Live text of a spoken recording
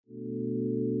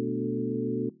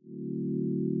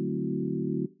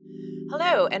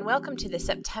Hello, and welcome to the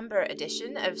September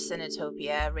edition of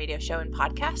Cinetopia radio show and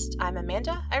podcast. I'm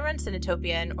Amanda. I run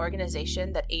Cinetopia, an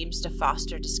organization that aims to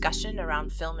foster discussion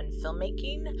around film and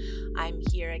filmmaking. I'm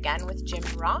here again with Jim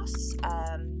Ross,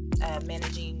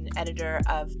 managing editor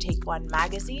of Take One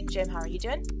magazine. Jim, how are you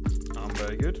doing? I'm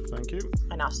very good, thank you.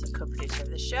 And also co-producer of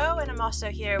the show. And I'm also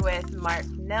here with Mark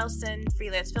Nelson,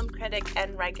 freelance film critic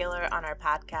and regular on our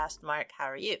podcast. Mark, how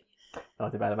are you?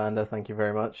 Not too bad, Amanda. Thank you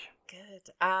very much.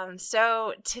 Good.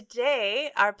 So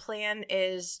today our plan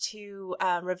is to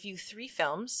review three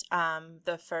films.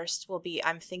 The first will be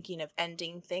I'm Thinking of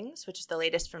Ending Things, which is the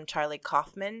latest from Charlie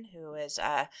Kaufman, who has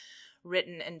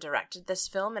written and directed this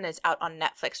film and is out on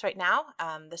Netflix right now.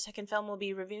 The second film we'll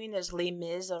be reviewing is Les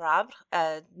Miserables,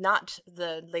 not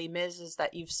the Les Mis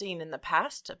that you've seen in the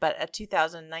past, but a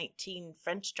 2019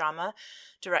 French drama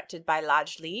directed by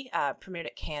Ladj Ly, premiered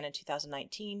at Cannes in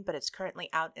 2019, but it's currently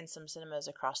out in some cinemas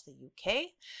across the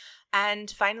UK.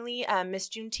 And finally, Miss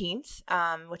Juneteenth,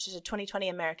 which is a 2020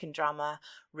 American drama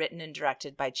written and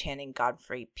directed by Channing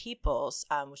Godfrey Peoples,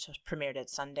 which was premiered at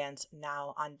Sundance,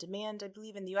 now on demand, I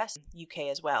believe, in the US, UK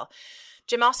as well.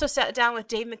 Jim also sat down with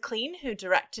Dave McLean, who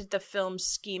directed the film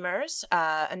Schemers,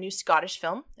 a new Scottish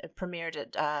film. It premiered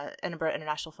at Edinburgh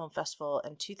International Film Festival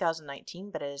in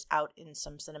 2019, but it is out in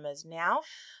some cinemas now.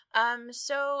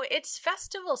 So it's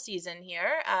festival season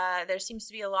here. There seems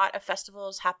to be a lot of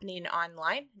festivals happening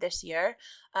online this year.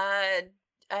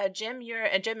 Jim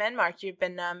and Mark, you've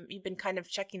been kind of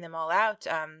checking them all out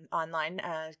online.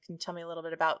 Can you tell me a little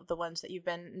bit about the ones that you've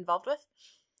been involved with?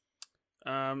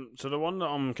 So the one that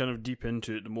I'm kind of deep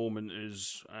into at the moment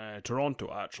is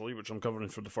Toronto, actually, which I'm covering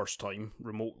for the first time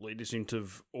remotely. They seem to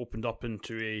have opened up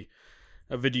into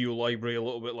a video library a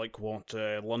little bit like what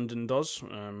London does,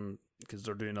 because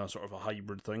they're doing a sort of a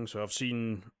hybrid thing. So I've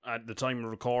seen, at the time of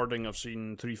recording, I've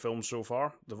seen 3 films so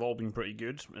far. They've all been pretty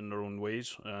good in their own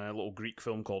ways. A little Greek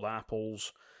film called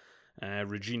Apples.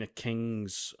 Regina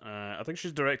King's, I think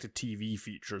she's directed TV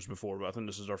features before, but I think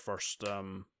this is her first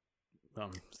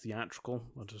theatrical.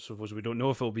 I suppose we don't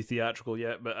know if it'll be theatrical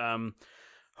yet, but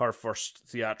her first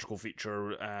theatrical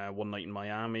feature, One Night in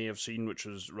Miami, I've seen, which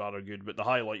is rather good. But the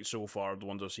highlight so far, the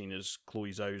ones I've seen, is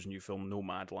Chloe Zhao's new film,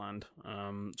 Nomadland.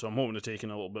 So I'm hoping to take in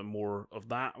a little bit more of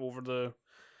that over the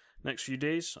next few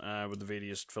days, with the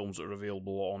various films that are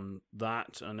available on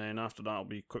that. And then after that, I'll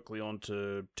be quickly on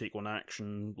to Take One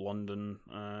Action, London.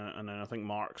 And then I think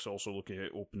Mark's also looking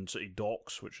at Open City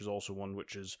Docs, which is also one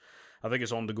which is, I think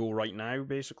it's on the go right now,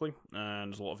 basically.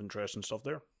 And there's a lot of interesting stuff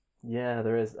there. Yeah,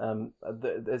 there is.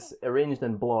 It's arranged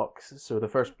in blocks. So the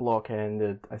first block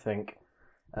ended, I think,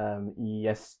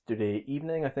 yesterday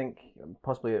evening. I think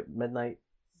possibly at midnight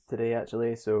today,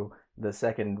 actually. So the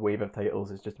second wave of titles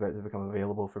is just about to become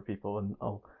available for people, and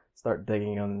I'll start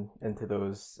digging into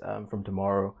those from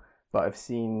tomorrow. But I've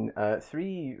seen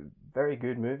 3 very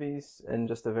good movies in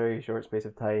just a very short space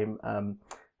of time.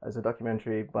 There's a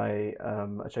documentary by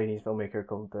a Chinese filmmaker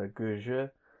called Gu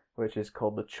Zhi, which is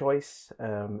called The Choice.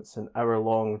 It's an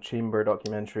hour-long chamber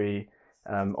documentary,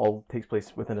 all takes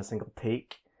place within a single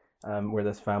take, where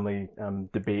this family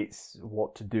debates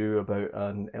what to do about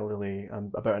an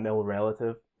ill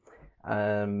relative.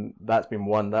 That's been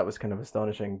one that was kind of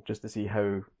astonishing, just to see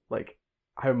how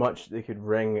much they could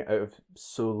wring out of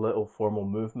so little formal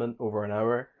movement over an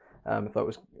hour. I thought it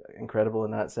was incredible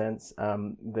in that sense.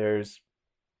 There's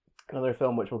another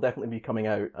film which will definitely be coming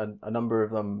out. A number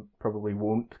of them probably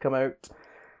won't come out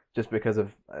just because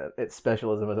of its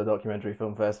specialism as a documentary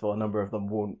film festival. A number of them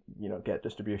won't, get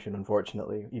distribution,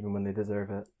 unfortunately, even when they deserve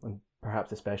it, and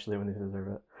perhaps especially when they deserve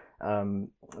it.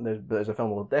 There's a film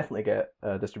that will definitely get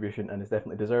distribution and is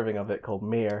definitely deserving of it, called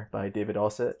Mayor by David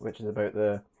Ossett, which is about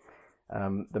the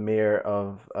mayor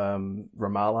of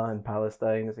Ramallah in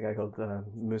Palestine. There's a guy called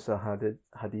Musa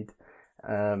Hadid.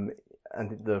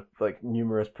 And the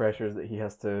numerous pressures that he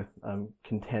has to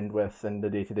contend with in the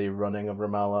day-to-day running of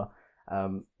Ramallah,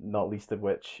 not least of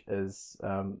which is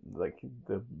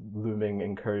the looming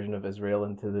incursion of Israel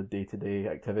into the day-to-day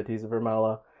activities of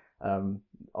Ramallah.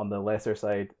 On the lesser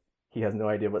side, he has no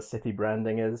idea what city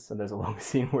branding is, and there's a long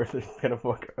scene where they kind of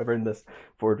walk around this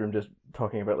boardroom just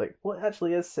talking about what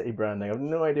actually is city branding. I have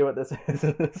no idea what this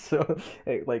is. So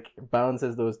it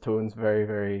balances those tones very,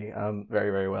 very,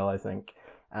 very, very well, I think.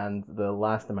 And the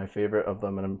last and my favourite of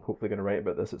them, and I'm hopefully going to write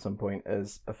about this at some point,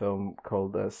 is a film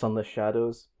called Sunless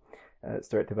Shadows. It's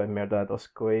directed by Mehrdad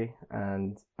Oskoy,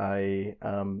 and I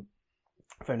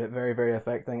found it very, very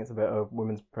affecting. It's about a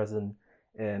women's prison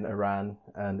in Iran,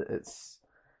 and it's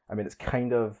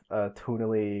kind of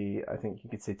tonally, I think you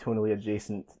could say tonally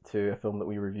adjacent to a film that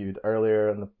we reviewed earlier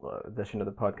in the edition of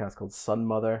the podcast called Sun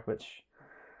Mother, which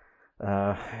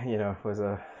was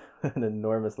an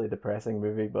enormously depressing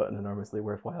movie, but an enormously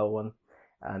worthwhile one.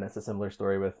 And it's a similar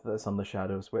story with Some of the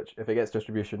Shadows, which, if it gets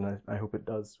distribution, I hope it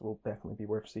does, will definitely be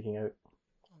worth seeking out.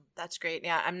 That's great.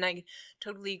 Yeah,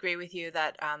 totally agree with you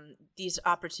that these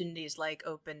opportunities like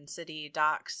Open City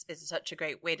Docs is such a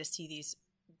great way to see these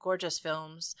gorgeous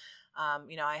films.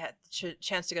 I had the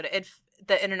chance to go to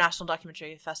the International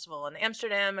Documentary Festival in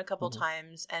Amsterdam a couple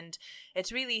times, and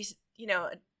it's really,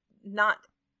 not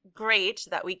great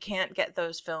that we can't get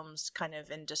those films kind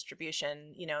of in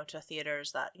distribution, to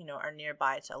theaters that, are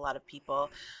nearby to a lot of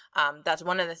people. That's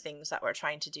one of the things that we're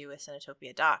trying to do with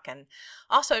Cinetopia Doc. And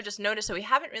also I've just noticed that we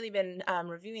haven't really been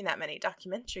reviewing that many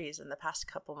documentaries in the past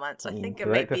couple months. I think it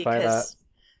might be because...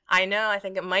 I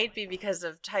think it might be because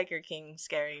of Tiger King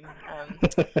scaring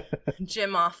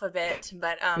Jim off a bit,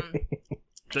 but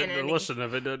listen,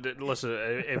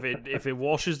 if it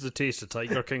washes the taste of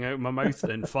Tiger King out of my mouth,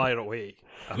 then fire away.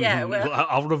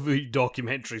 I'll review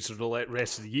documentaries for the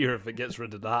rest of the year if it gets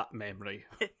rid of that memory.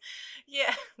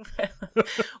 Yeah,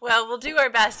 well, we'll do our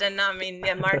best, and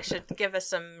Mark should give us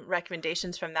some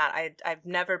recommendations from that. I've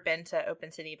never been to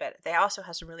Open City, but they also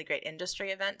have some really great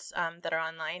industry events that are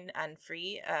online and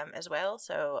free as well.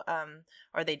 So,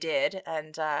 or they did,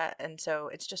 and so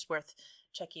it's just worth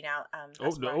checking out.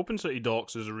 The Open City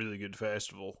Docs is a really good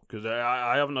festival, because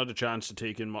I haven't had a chance to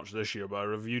take in much this year, but I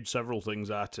reviewed several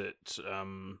things at it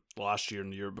last year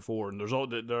and the year before, and I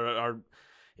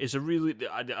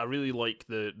really like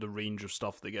the range of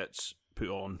stuff that gets put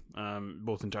on,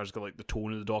 both in terms of like the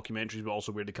tone of the documentaries, but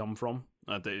also where they come from.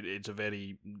 It's a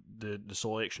very the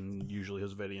selection usually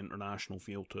has a very international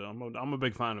feel to it. I'm a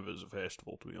big fan of it as a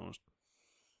festival, to be honest.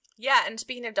 Yeah, and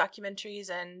speaking of documentaries,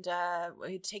 and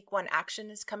Take One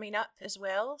Action is coming up as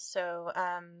well. So,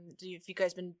 have you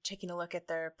guys been taking a look at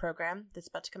their program that's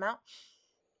about to come out?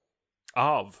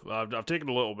 I've taken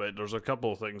a little bit. There's a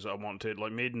couple of things that I want to,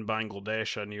 like Made in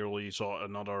Bangladesh. I nearly saw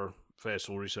another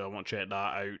festival recently. I want to check that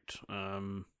out.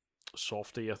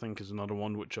 Softy, I think, is another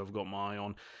one which I've got my eye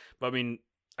on. But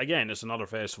again, it's another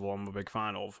festival I'm a big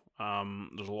fan of.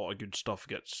 There's a lot of good stuff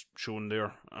gets shown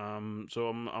there. So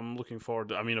I'm looking forward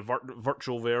to, a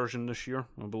virtual version this year,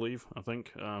 I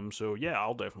think. So yeah,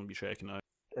 I'll definitely be checking it out.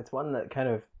 It's one that kind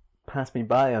of passed me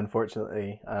by,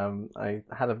 unfortunately. I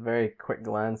had a very quick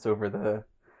glance over the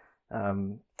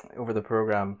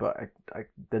program, but I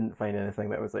didn't find anything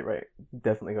that was like, right,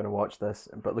 definitely going to watch this.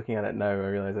 But looking at it now, I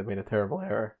realize I've made a terrible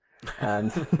error,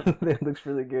 and it looks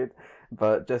really good.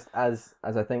 But just as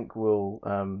I think we'll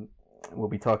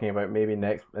be talking about maybe in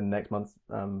next month's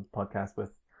podcast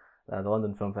with the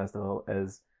London Film Festival,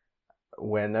 is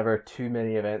whenever too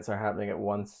many events are happening at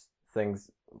once,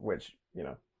 things which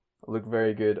look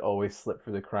very good always slip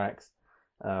through the cracks,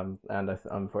 and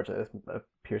unfortunately this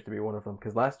appears to be one of them,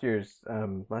 because last year's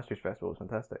festival was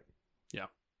fantastic.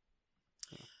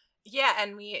 Yeah,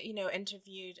 and we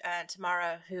interviewed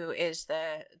Tamara, who is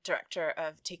the director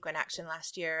of Take One Action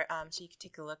last year, so you can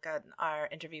take a look at our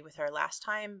interview with her last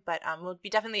time, but we'll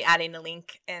be definitely adding a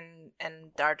link in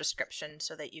our description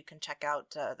so that you can check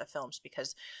out the films,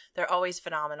 because they're always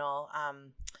phenomenal.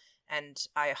 And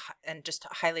I just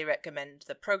highly recommend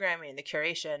the programming and the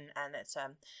curation, and it's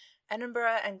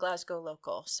Edinburgh and Glasgow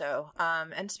local. So,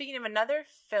 and speaking of another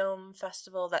film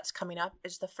festival that's coming up,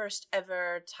 is the first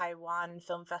ever Taiwan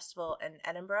Film Festival in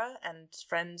Edinburgh, and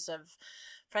Friends of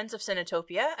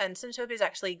Cinetopia, and Cinetopia is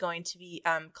actually going to be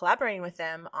collaborating with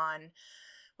them on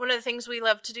one of the things we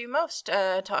love to do most,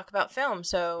 talk about film.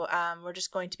 So we're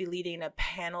just going to be leading a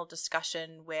panel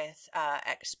discussion with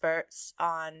experts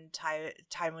on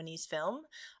Taiwanese film,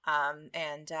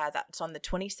 and that's on the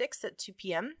 26th at 2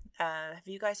 p.m. Have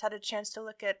you guys had a chance to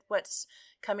look at what's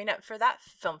coming up for that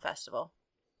film festival?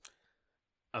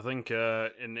 I think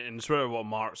in sort of what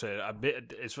Mark said,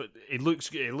 it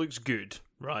looks good,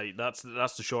 right? That's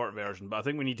the short version. But I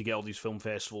think we need to get all these film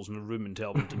festivals in a room and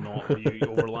tell them to not be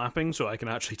overlapping, so I can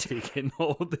actually take in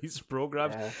all of these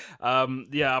programs.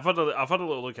 Yeah, I've had a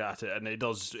little look at it, and it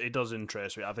does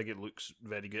interest me. I think it looks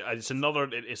very good. It's another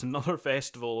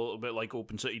festival, a little bit like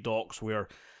Open City Docs, where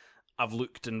I've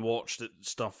looked and watched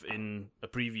stuff in a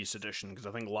previous edition, because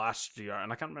I think last year,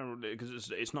 and I can't remember because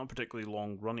it's not a particularly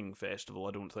long running festival,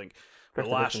 I don't think. But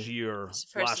last year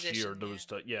there was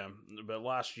the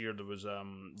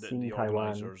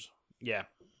organisers, yeah,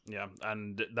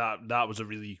 and that was a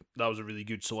really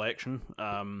good selection.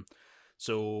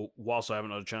 So whilst I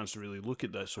haven't had a chance to really look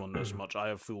at this one this much, I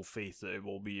have full faith that it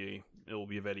will be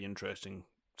a very interesting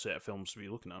set of films to be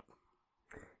looking at.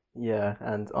 Yeah,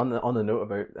 and on the note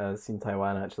about Seen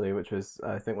Taiwan actually, which was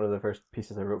I think one of the first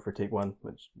pieces I wrote for Take One,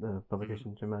 which the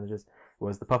publication Jim manages,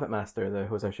 was the Puppet Master, the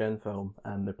Hou Hsiao-hsien film,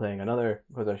 and they're playing another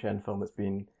Hou Hsiao-hsien film that's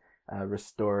been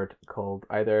restored called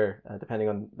either, depending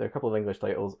on there are a couple of English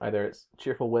titles, either it's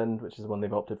Cheerful Wind, which is the one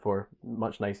they've opted for,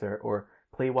 much nicer, or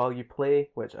Play While You Play,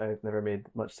 which I've never made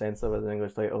much sense of as an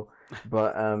English title,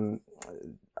 but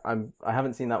I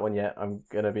haven't seen that one yet. I'm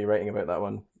gonna be writing about that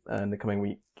one in the coming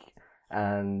week.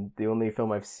 And the only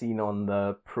film I've seen on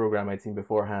the program I'd seen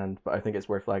beforehand, but I think it's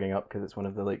worth flagging up because it's one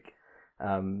of the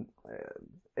um,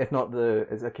 if not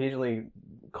it's occasionally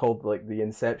called like the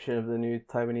inception of the new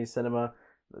Taiwanese cinema.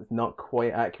 It's not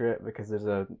quite accurate because there's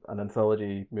an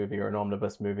anthology movie or an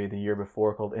omnibus movie the year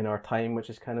before called In Our Time, which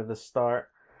is kind of the start.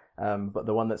 But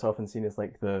the one that's often seen as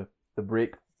like the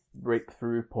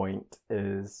breakthrough point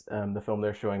is the film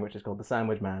they're showing, which is called The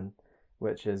Sandwich Man,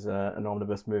 which is an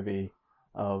omnibus movie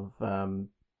of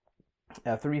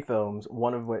three films,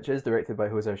 one of which is directed by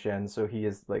Hou Hsiao-hsien, so he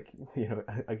is like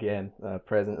again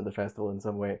present at the festival in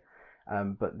some way.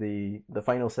 But the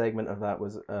final segment of that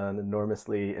was an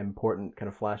enormously important kind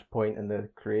of flashpoint in the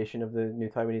creation of the new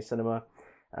Taiwanese cinema,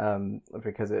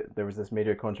 because there was this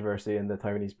major controversy in the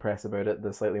Taiwanese press about it.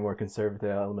 The slightly more conservative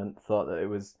element thought that it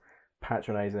was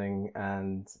patronizing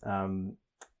and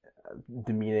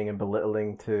demeaning and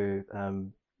belittling to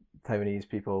Taiwanese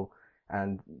people,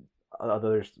 and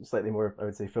others slightly more, I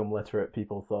would say, film literate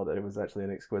people thought that it was actually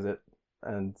an exquisite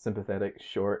and sympathetic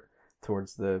short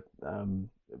towards the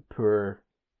poor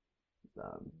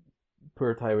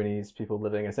Taiwanese people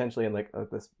living essentially in like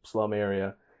this slum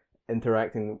area,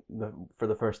 interacting for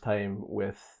the first time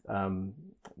with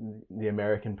the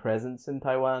American presence in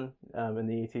Taiwan in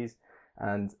the 80s.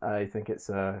 And I think it's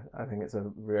a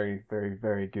very, very,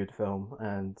 very good film,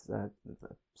 and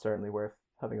certainly worth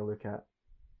having a look at.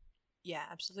 Yeah,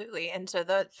 absolutely. And so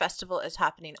the festival is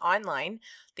happening online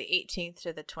the 18th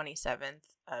to the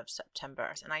 27th of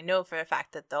September. And I know for a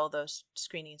fact that all those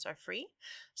screenings are free.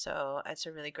 So it's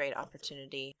a really great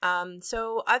opportunity.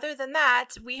 So other than that,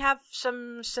 we have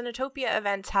some Cinetopia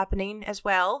events happening as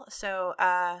well. So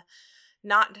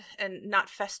not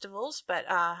festivals, but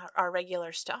our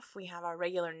regular stuff. We have our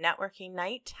regular networking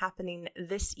night happening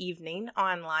this evening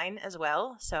online as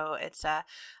well. So it's a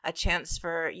chance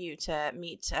for you to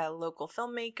meet local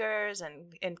filmmakers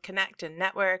and connect and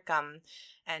network.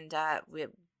 And we,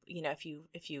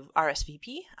 if you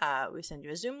RSVP, we send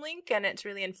you a Zoom link, and it's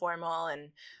really informal.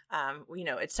 And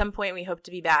at some point we hope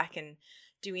to be back and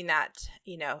doing that,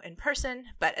 in person.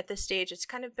 But at this stage, it's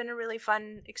kind of been a really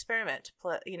fun experiment,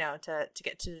 to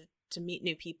get to meet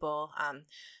new people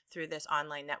through this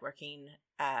online networking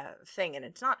thing. And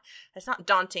it's not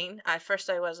daunting. At first,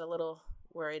 I was a little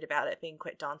worried about it being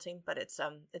quite daunting, but it's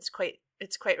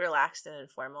quite relaxed and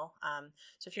informal.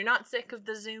 So if you're not sick of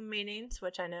the Zoom meetings,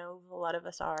 which I know a lot of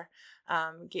us are,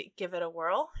 give it a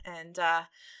whirl. And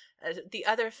the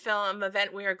other film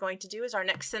event we are going to do is our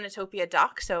next Cinetopia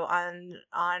doc. So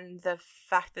on the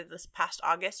fact that this past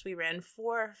August we ran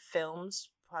 4 films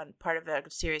on part of a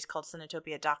series called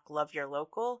Cinetopia Doc Love Your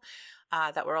Local,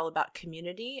 that were all about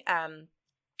community.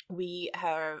 We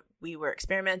were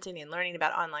experimenting and learning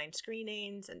about online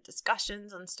screenings and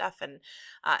discussions and stuff, and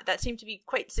that seemed to be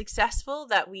quite successful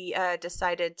that we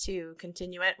decided to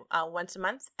continue it once a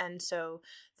month. And so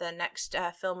the next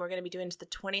film we're going to be doing is the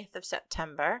 20th of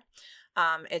September.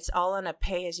 It's all on a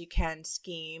pay-as-you-can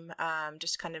scheme,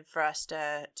 just kind of for us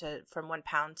to from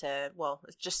 £1 to,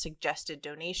 it's just suggested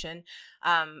donation.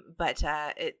 But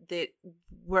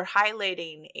we're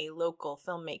highlighting a local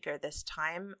filmmaker this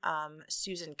time,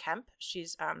 Susan Kemp.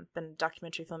 She's been a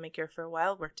documentary filmmaker for a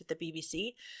while, worked at the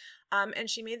BBC. And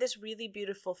she made this really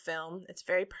beautiful film. It's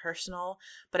very personal,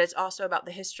 but it's also about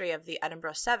the history of the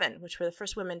Edinburgh Seven, which were the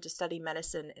first women to study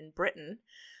medicine in Britain,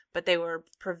 but they were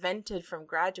prevented from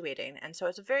graduating. And so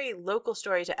it's a very local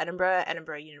story to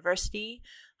Edinburgh University,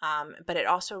 but it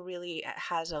also really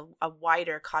has a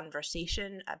wider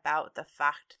conversation about the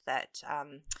fact that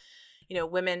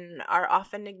women are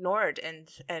often ignored in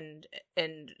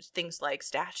things like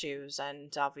statues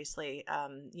and obviously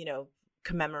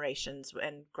commemorations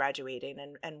and graduating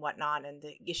and whatnot, and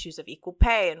the issues of equal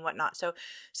pay and whatnot. So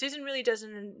Susan really does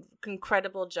an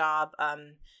incredible job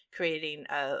creating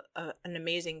an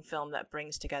amazing film that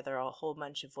brings together a whole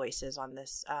bunch of voices on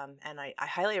this, and I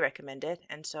highly recommend it.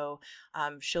 And so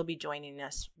she'll be joining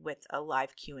us with a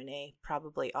live Q&A,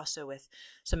 probably also with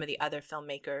some of the other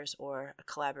filmmakers or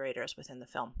collaborators within the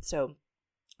film. So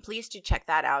please do check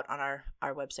that out on our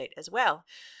website as well.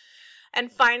 And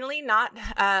finally, not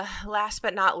last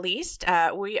but not least,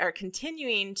 we are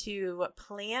continuing to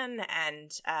plan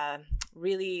and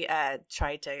really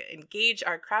tried to engage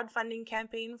our crowdfunding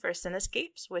campaign for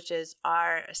Cinescapes, which is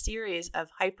our series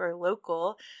of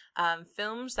hyper-local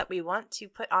films that we want to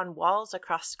put on walls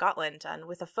across Scotland, and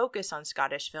with a focus on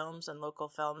Scottish films and local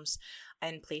films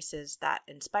and places that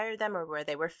inspired them or where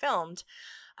they were filmed.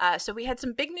 So we had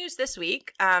some big news this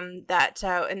week that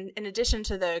in addition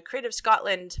to the Creative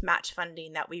Scotland match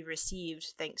funding that we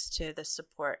received, thanks to the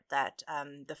support that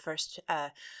the first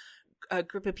a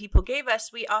group of people gave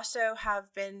us, we also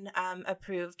have been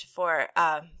approved for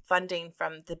funding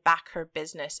from the Back Her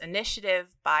Business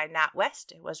initiative by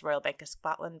NatWest. It was Royal Bank of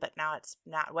Scotland, but now it's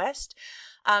NatWest.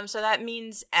 So that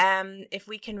means if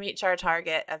we can reach our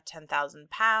target of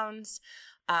 £10,000,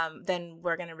 then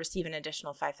we're going to receive an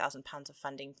additional £5,000 of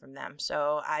funding from them.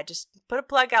 So I just put a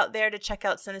plug out there to check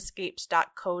out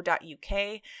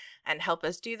cinescapes.co.uk and help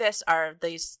us do this.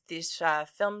 These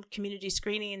film community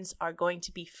screenings are going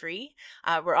to be free.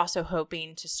 We're also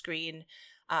hoping to screen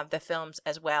the films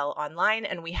as well online,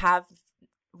 and we have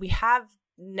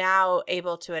now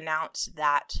able to announce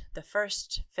that the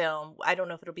first film, I don't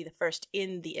know if it'll be the first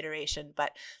in the iteration,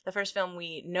 but the first film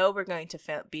we know we're going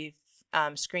to be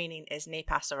screening is Ne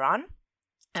Passeront.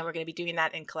 And we're going to be doing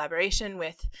that in collaboration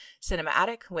with Cinema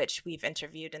Attic, which we've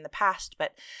interviewed in the past.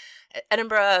 But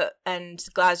Edinburgh and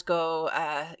Glasgow,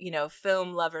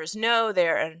 film lovers know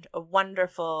they're a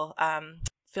wonderful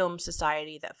film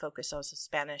society that focuses on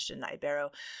Spanish and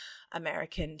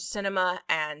Ibero-American cinema,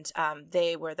 and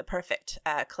they were the perfect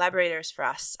collaborators for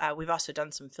us. We've also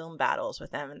done some film battles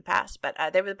with them in the past, but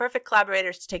they were the perfect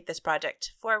collaborators to take this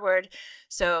project forward.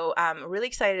 So I'm really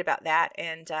excited about that,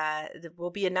 and we'll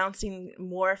be announcing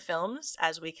more films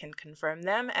as we can confirm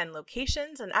them and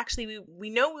locations. And actually, we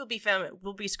know we'll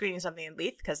be screening something in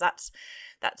Leith, because that's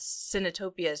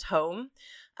Cinetopia's home.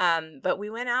 But we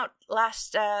went out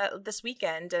this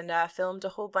weekend and filmed a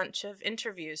whole bunch of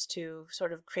interviews to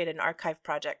sort of create an archive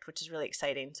project, which is really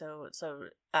exciting. So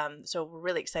we're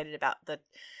really excited about the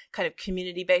kind of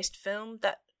community-based film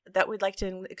that we'd like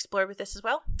to explore with this as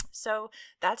well. So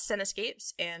that's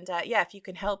Cinescapes, and if you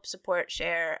can help, support,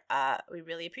 share, we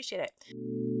really appreciate it.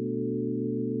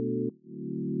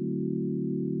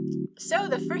 So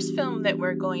the first film that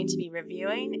we're going to be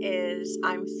reviewing is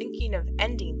I'm Thinking of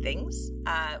Ending Things,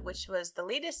 which was the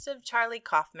latest of Charlie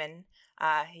Kaufman.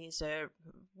 He's a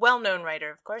well-known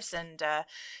writer, of course, and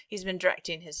he's been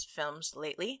directing his films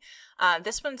lately.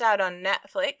 This one's out on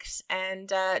Netflix,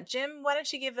 and Jim, why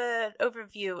don't you give an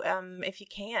overview, if you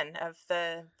can, of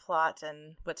the plot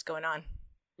and what's going on?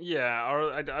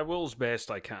 Yeah, I will as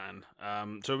best I can.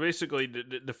 So basically,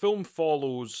 the film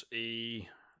follows a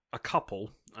couple,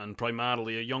 and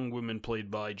primarily a young woman played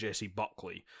by Jessie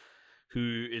Buckley,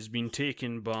 who is being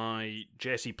taken by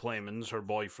Jesse Plemons, her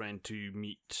boyfriend, to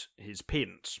meet his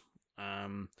parents.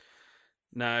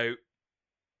 Now,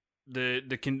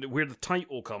 where the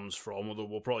title comes from, although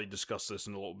we'll probably discuss this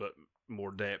in a little bit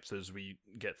more depth as we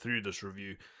get through this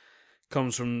review,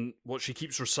 comes from what she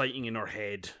keeps reciting in her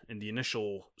head in the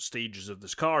initial stages of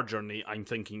this car journey. I'm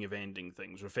thinking of ending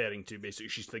things, referring to basically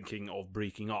she's thinking of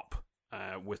breaking up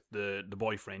with the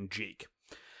boyfriend Jake.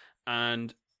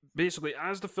 And basically,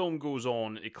 as the film goes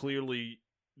on, it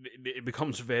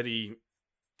becomes very,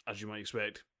 as you might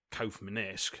expect,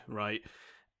 Kaufman-esque, right?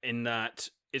 In that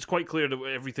it's quite clear that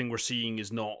everything we're seeing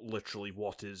is not literally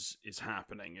what is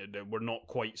happening. We're not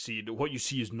quite seeing, what you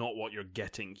see is not what you're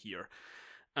getting here.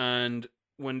 And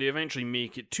when they eventually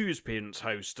make it to his parents'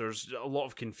 house, there's a lot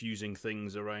of confusing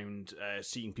things around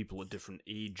seeing people at different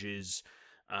ages.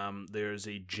 There's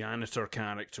a janitor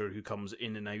character who comes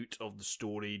in and out of the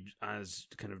story as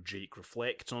kind of Jake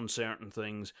reflects on certain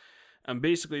things. And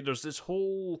basically there's this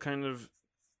whole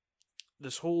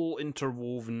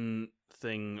interwoven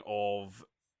thing of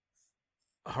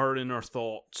her inner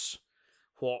thoughts,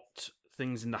 what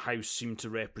things in the house seem to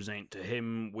represent to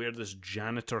him, where this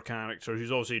janitor character,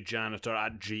 who's also a janitor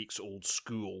at Jake's old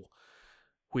school,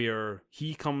 where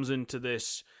he comes into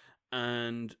this.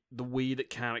 And the way that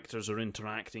characters are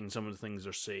interacting, some of the things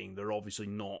they're saying, they're obviously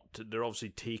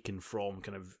taken from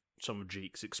kind of some of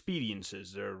Jake's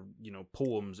experiences. They're,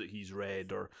 poems that he's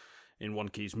read, or in one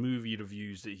case, movie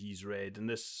reviews that he's read, and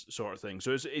this sort of thing.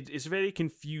 So it's very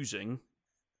confusing,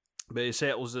 but it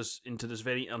settles this into this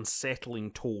very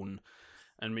unsettling tone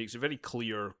and makes it very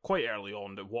clear quite early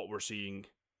on that what we're seeing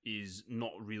is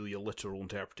not really a literal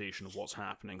interpretation of what's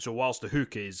happening. So whilst the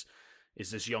hook is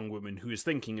this young woman who is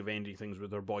thinking of ending things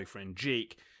with her boyfriend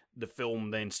Jake, the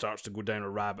film then starts to go down a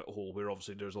rabbit hole where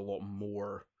obviously there's a lot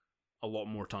more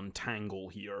to untangle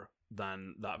here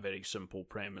than that very simple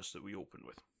premise that we open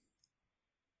with.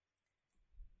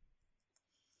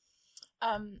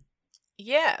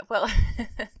 Yeah, well,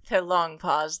 the long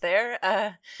pause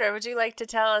there. Would you like to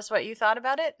tell us what you thought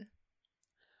about it?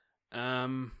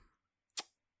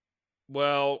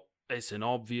 Well, it's an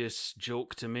obvious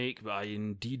joke to make, but I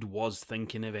indeed was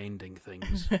thinking of ending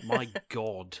things. My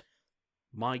God.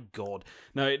 My God.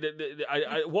 Now,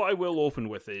 what I will open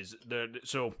with is,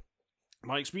 so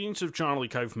my experience of Charlie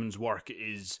Kaufman's work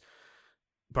is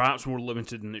perhaps more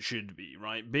limited than it should be,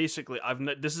 right? Basically,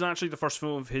 this is actually the first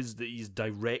film of his that he's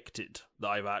directed that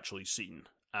I've actually seen.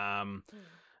 And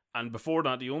before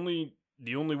that, the only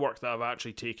work that I've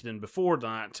actually taken in before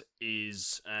that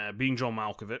is Being John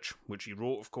Malkovich, which he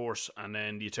wrote, of course, and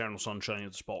then The Eternal Sunshine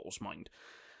of the Spotless Mind.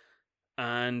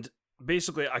 And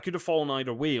basically, I could have fallen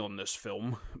either way on this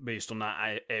film based on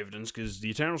that evidence, because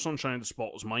The Eternal Sunshine of the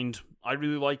Spotless Mind, I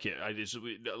really like it.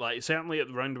 Certainly at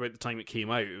around about the time it came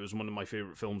out, it was one of my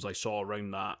favourite films I saw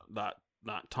around that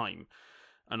time,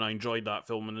 and I enjoyed that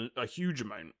film in a huge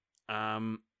amount.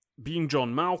 Being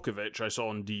John Malkovich, I saw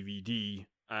on DVD,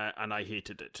 and I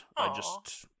hated it.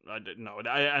 Aww. I didn't know.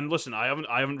 And listen, I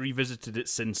haven't revisited it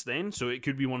since then, so it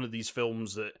could be one of these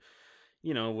films that,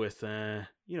 with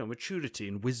maturity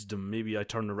and wisdom, maybe I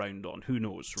turn around on. Who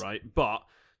knows, right? But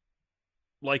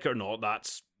like it or not,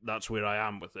 that's where I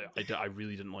am with it. I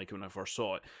really didn't like it when I first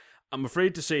saw it. I'm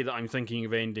afraid to say that I'm thinking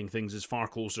of ending things is far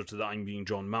closer to the I'm Being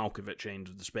John Malkovich end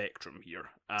of the spectrum here.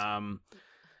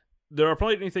 There are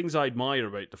plenty of things I admire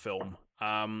about the film.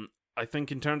 I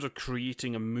think in terms of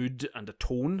creating a mood and a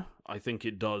tone, I think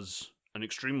it does an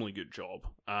extremely good job.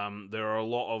 There are a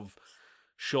lot of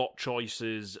shot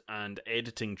choices and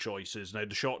editing choices. Now,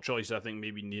 the shot choice, I think,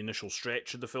 maybe in the initial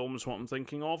stretch of the film is what I'm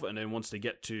thinking of, and then once they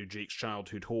get to Jake's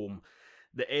childhood home,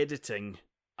 the editing,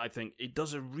 I think, it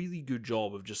does a really good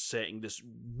job of just setting this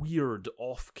weird,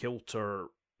 off-kilter,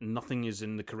 nothing is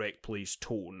in the correct place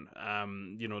tone.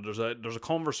 There's a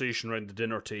conversation around the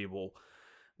dinner table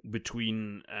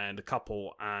between the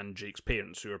couple and Jake's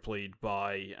parents, who are played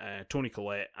by Toni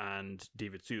Collette and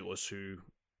David Thewlis, who,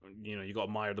 you got to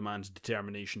admire the man's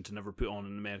determination to never put on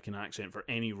an American accent for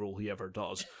any role he ever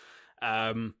does.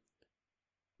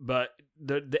 But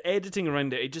the editing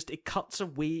around it cuts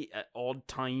away at odd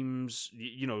times.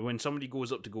 When somebody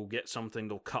goes up to go get something,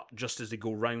 they'll cut just as they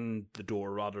go round the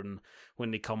door rather than when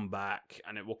they come back,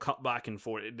 and it will cut back and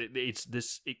forth.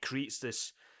 It creates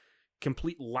this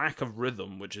complete lack of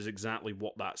rhythm, which is exactly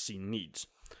what that scene needs.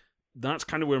 That's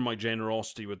kind of where my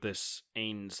generosity with this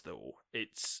ends, though.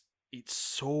 It's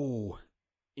so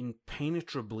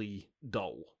impenetrably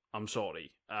dull. I'm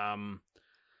sorry.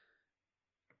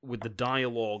 With the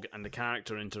dialogue and the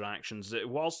character interactions,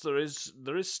 whilst there is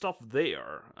stuff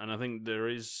there, and I think there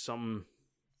is some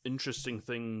interesting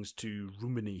things to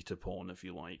ruminate upon, if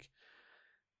you like,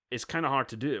 it's kind of hard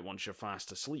to do it once you're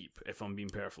fast asleep, if I'm being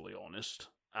perfectly honest.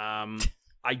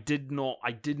 I did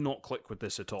not click with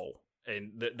this at all,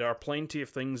 and there are plenty of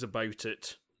things about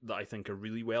it that I think are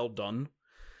really well done,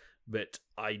 but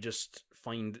I just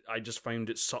found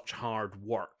it such hard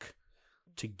work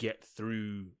to get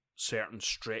through certain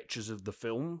stretches of the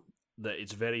film that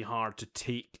it's very hard to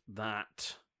take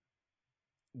that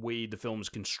way the film is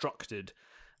constructed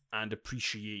and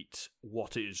appreciate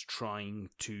what it is trying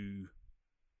to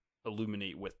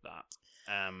illuminate with that.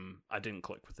 I didn't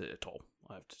click with it at all,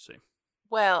 I have to say.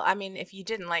 Well, I mean, if you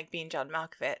didn't like Being John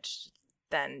Malkovich,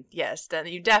 then yes, then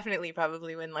you definitely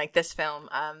probably wouldn't like this film.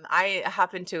 I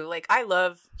happen to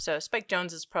Spike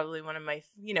Jonze is probably one of my,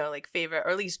 favorite, or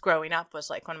at least growing up was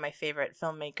one of my favorite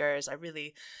filmmakers. I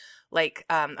really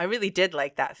did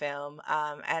like that film.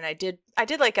 And I did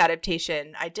like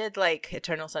Adaptation. I did like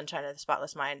Eternal Sunshine of the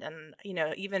Spotless Mind, and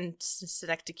even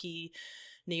Synecdoche,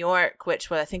 New York,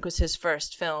 which I think was his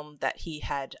first film that he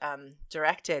had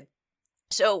directed.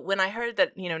 So when I heard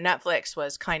that, Netflix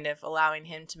was kind of allowing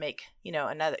him to make,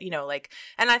 another,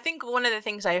 and I think one of the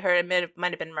things I heard, it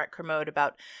might have been Mark Kermode,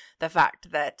 about the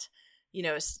fact that,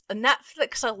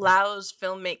 Netflix allows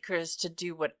filmmakers to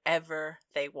do whatever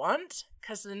they want.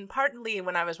 Because then partly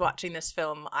when I was watching this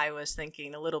film, I was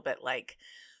thinking a little bit like,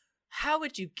 how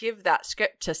would you give that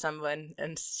script to someone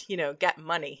and, get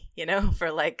money,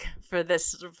 for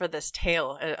this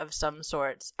tale of some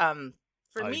sorts?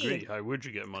 I agree. How would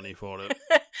you get money for it?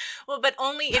 Well, but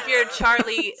only if you're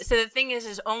Charlie. So the thing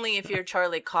is only if you're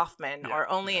Charlie Kaufman, or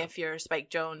only if you're Spike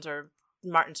Jonze or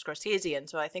Martin Scorsese. And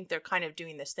so I think they're kind of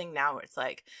doing this thing now where it's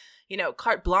like,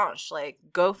 carte blanche,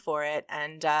 go for it.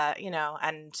 And,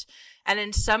 and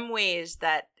in some ways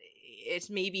that it's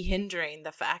maybe hindering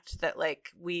the fact that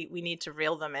we need to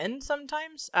reel them in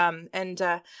sometimes. I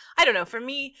don't know, for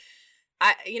me,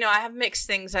 I have mixed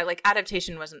things. I like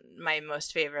Adaptation wasn't my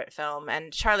most favorite film,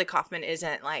 and Charlie Kaufman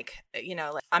isn't like,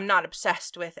 like, I'm not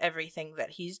obsessed with everything that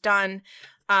he's done.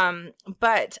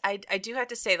 But I do have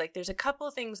to say, like, there's a couple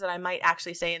of things that I might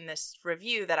actually say in this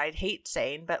review that I'd hate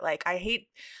saying, but like, I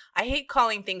hate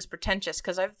calling things pretentious,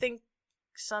 because I think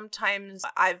sometimes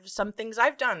some things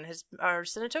I've done or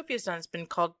Cinetopia's done has been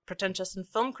called pretentious, and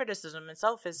film criticism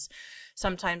itself is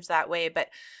sometimes that way. But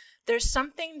there's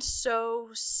something so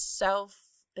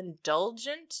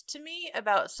self-indulgent to me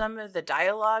about some of the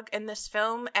dialogue in this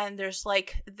film, and there's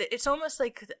like, it's almost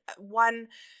like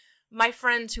my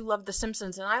friends who love The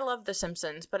Simpsons, and I love The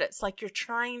Simpsons, but it's like you're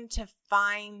trying to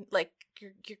find, like,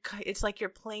 it's like you're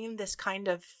playing this kind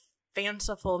of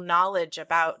fanciful knowledge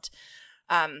about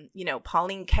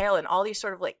Pauline Kael and all these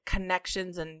sort of like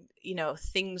connections and,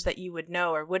 things that you would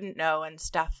know or wouldn't know and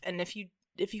stuff. And if you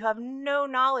have no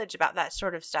knowledge about that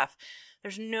sort of stuff,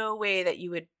 there's no way that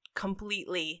you would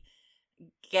completely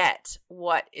get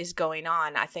what is going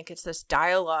on. I think it's this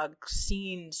dialogue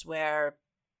scenes where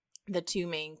the two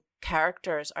main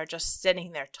characters are just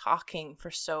sitting there talking for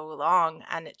so long,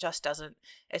 and it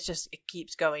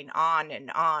keeps going on and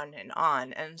on and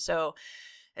on. And so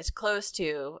it's close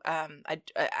to,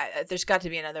 there's got to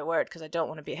be another word, because I don't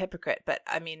want to be a hypocrite, but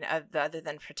I mean, other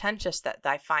than pretentious, that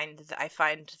I find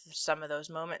some of those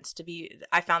moments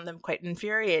I found them quite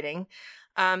infuriating.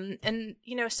 And,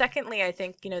 secondly, I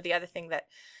think, the other thing that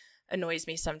annoys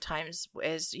me sometimes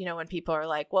is, when people are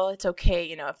like, well, it's okay,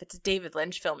 if it's a David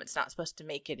Lynch film, it's not supposed to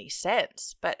make any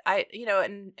sense. But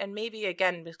and maybe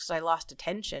again, because I lost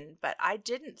attention, but I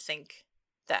didn't think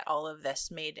that all of this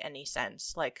made any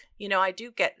sense. Like, I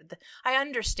do I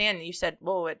understand. You said,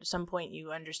 well, at some point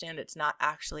you understand it's not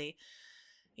actually,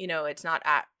 it's not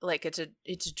like it's a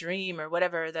dream or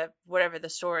whatever the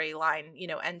storyline,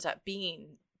 ends up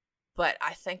being. But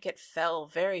I think it fell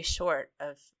very short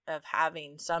of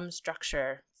having some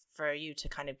structure for you to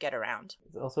kind of get around.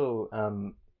 It's also, I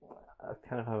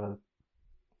kind of have a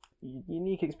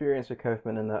unique experience with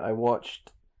Kaufman in that I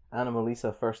watched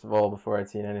Anomalisa first of all before I'd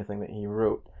seen anything that he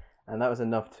wrote, and that was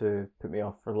enough to put me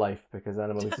off for life, because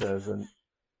Anomalisa is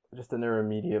just an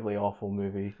irremediably awful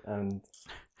movie, and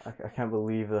I can't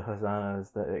believe the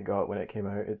hosannas that it got when it came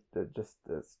out. It's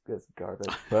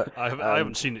garbage. But I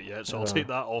haven't seen it yet, so I'll take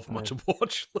that off my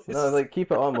watch list. No, like,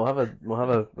 keep it on. We'll have a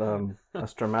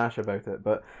stramash about it.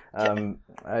 But I've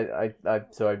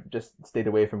just stayed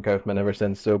away from Kaufman ever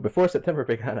since. So before September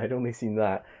began, I'd only seen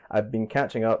that. I've been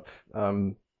catching up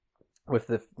with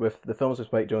the films with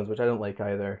Spike Jonze, which I don't like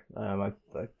either. I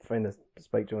find the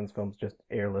Spike Jonze films just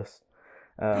airless.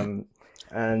 And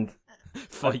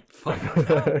fight.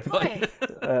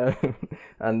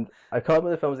 And I caught up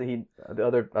with the films that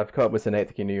I've caught up with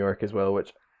Synecdoche, New York as well,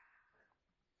 which,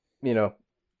 I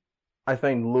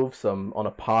find loathsome on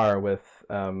a par with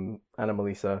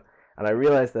Anomalisa, and I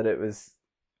realized that it was,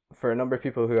 for a number of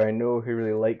people who I know who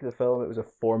really like the film, it was a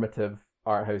formative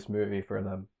art house movie for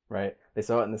them. Right, they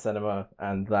saw it in the cinema,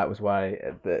 and that was why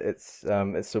it's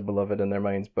so beloved in their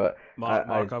minds. But Mark,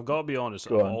 I've got to be honest.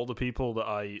 Of all the people that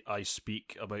I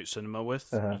speak about cinema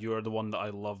with, you're the one that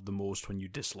I love the most when you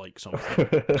dislike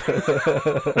something.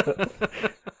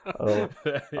 I'll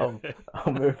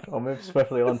move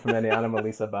swiftly on from any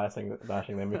Anomalisa bashing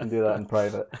them. We can do that in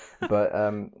private. But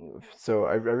so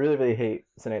I really, really hate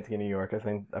Synecdoche, New York. I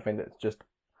find it's just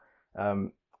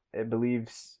it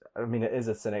believes. I mean, it is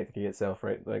a Synecdoche itself,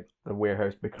 right? Like, the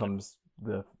warehouse becomes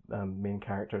the main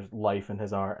character's life and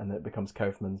his art, and it becomes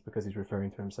Kaufman's because he's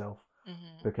referring to himself,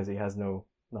 because he has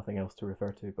nothing else to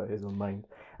refer to but his own mind.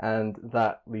 And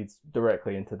that leads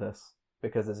directly into this,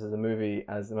 because this is a movie,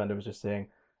 as Amanda was just saying,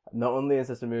 not only is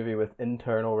this a movie with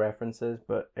internal references,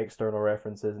 but external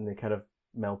references, and they kind of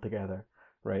meld together,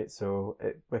 right? So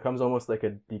it becomes almost like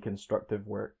a deconstructive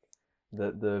work.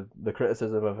 The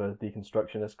criticism of a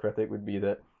deconstructionist critic would be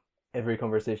that every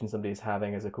conversation somebody's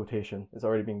having is a quotation. It's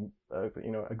already been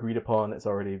agreed upon. It's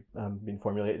already been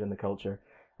formulated in the culture.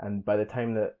 And by the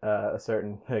time that a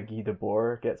certain Guy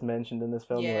Debord gets mentioned in this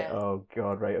film, you're like, oh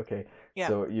god, right, okay. Yeah.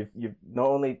 So you've not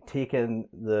only taken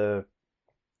the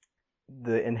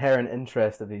inherent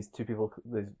interest of these two people,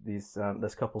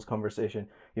 this couple's conversation,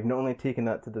 you've not only taken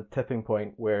that to the tipping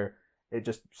point where it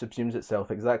just subsumes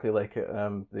itself, exactly like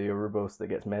the Ouroboros that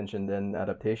gets mentioned in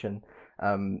Adaptation.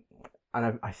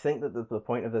 And I think that the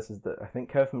point of this is that I think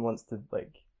Kaufman wants to,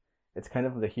 like, it's kind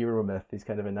of the hero myth he's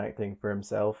kind of enacting for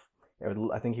himself.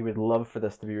 I think he would love for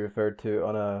this to be referred to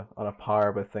on a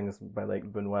par with things by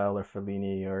like Buñuel or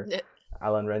Fellini or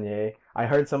Alain Resnais.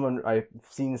 I've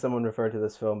seen someone refer to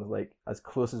this film as like as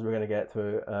close as we're going to get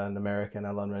to an American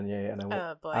Alain Resnais, and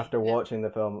after watching the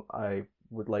film, I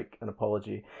would like an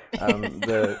apology.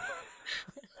 The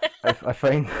I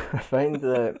find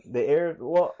the air.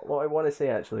 What I want to say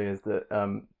actually is that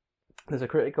there's a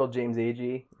critic called James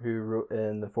Agee who wrote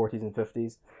in the 40s and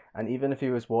 50s, and even if he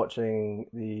was watching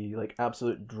the like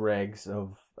absolute dregs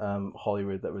of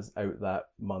Hollywood that was out that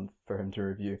month for him to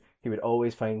review, he would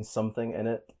always find something in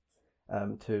it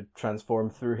to transform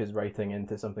through his writing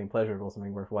into something pleasurable,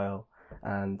 something worthwhile.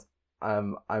 And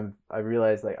I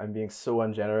realize like I'm being so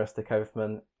ungenerous to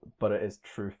Kaufman, but it is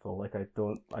truthful. Like I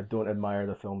don't admire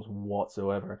the films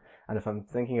whatsoever. And if I'm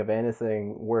thinking of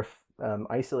anything worth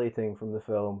isolating from the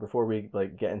film before we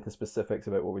like get into specifics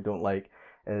about what we don't like,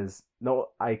 is no,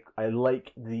 I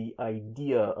like the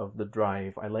idea of the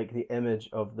drive. I like the image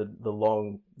of the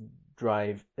long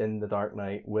drive in the Dark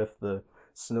Knight with the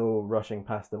snow rushing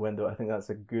past the window. I think that's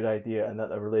a good idea, and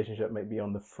that a relationship might be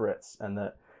on the fritz, and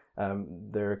that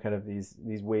there are kind of these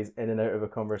ways in and out of a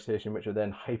conversation which are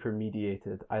then hyper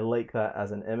mediated. I like that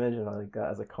as an image, and I like that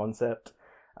as a concept.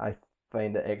 I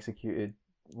find it executed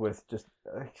with just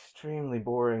extremely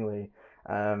boringly.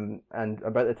 And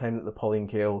about the time that the Pauline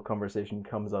Kael conversation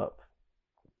comes up,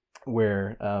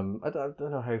 where I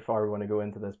don't know how far we want to go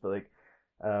into this, but like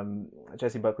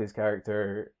Jessie Buckley's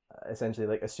character essentially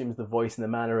like assumes the voice and the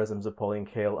mannerisms of Pauline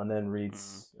Kael, and then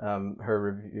reads her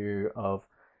review of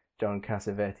John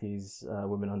Cassavetes'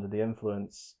 Women Under the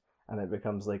Influence, and it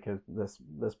becomes like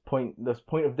this point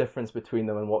of difference between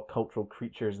them and what cultural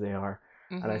creatures they are.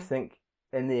 Mm-hmm. And I think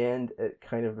in the end it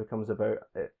kind of becomes about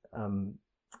it,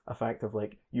 a fact of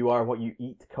like you are what you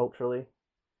eat culturally.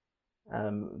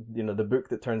 The book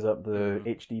that turns up the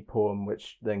HD poem,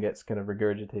 which then gets kind of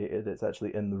regurgitated, it's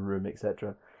actually in the room,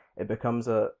 etc. It becomes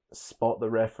a spot the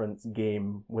reference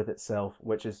game with itself,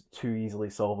 which is too easily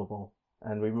solvable.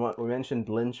 And we mentioned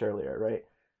Lynch earlier, right?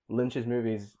 Lynch's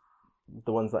movies,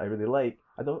 the ones that I really like,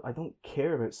 I don't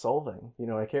care about solving.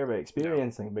 I care about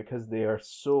experiencing, because they are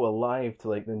so alive to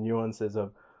like the nuances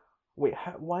of, wait,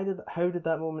 how did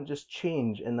that moment just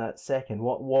change in that second?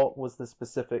 What was the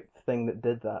specific thing that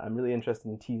did that? I'm really interested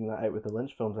in teasing that out with the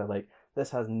Lynch films. I like this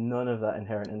has none of that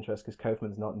inherent interest because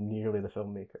Kaufman's not nearly the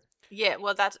filmmaker. Yeah,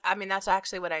 well, that's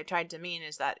actually what I tried to mean,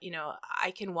 is that,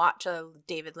 I can watch a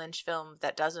David Lynch film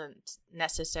that doesn't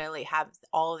necessarily have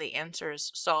all the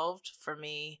answers solved for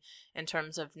me in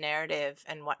terms of narrative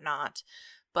and whatnot,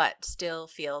 but still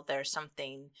feel there's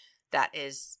something that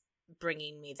is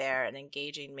bringing me there and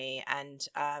engaging me. And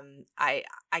I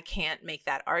can't make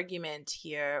that argument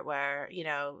here where,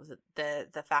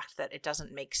 the fact that it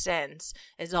doesn't make sense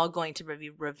is all going to be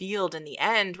revealed in the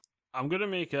end. I'm going to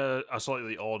make a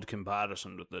slightly odd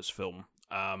comparison with this film,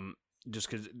 just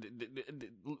because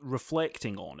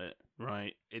reflecting on it,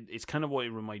 right, it's kind of what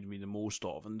it reminded me the most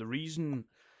of. And the reason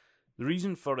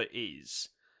for it is,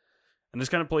 and this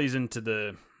kind of plays into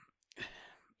the,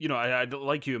 I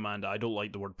like you, Amanda, I don't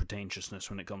like the word pretentiousness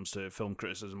when it comes to film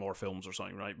criticism or films or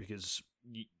something, right? Because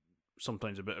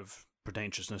sometimes a bit of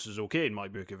pretentiousness is okay in my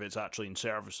book if it's actually in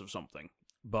service of something.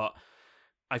 But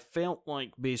I felt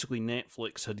like basically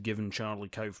Netflix had given Charlie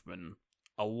Kaufman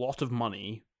a lot of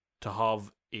money to have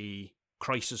a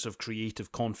crisis of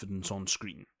creative confidence on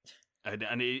screen.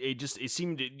 And it just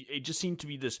seemed to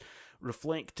be this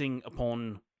reflecting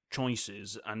upon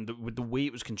choices, and with the way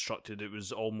it was constructed, it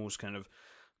was almost kind of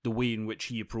the way in which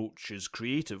he approaches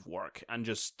creative work, and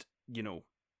just,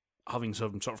 having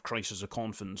some sort of crisis of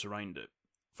confidence around it.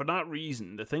 For that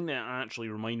reason, the thing that actually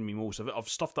reminded me most of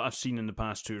stuff that I've seen in the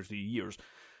past 2 or 3 years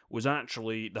was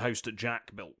actually The House That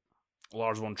Jack Built,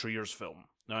 Lars von Trier's film,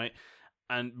 right?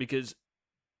 And because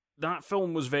that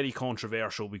film was very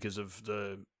controversial because of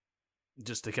the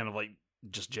kind of like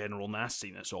just general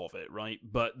nastiness of it, right?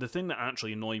 But the thing that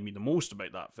actually annoyed me the most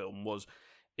about that film was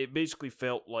it basically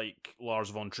felt like Lars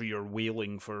von Trier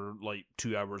wailing for like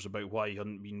 2 hours about why he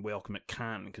hadn't been welcome at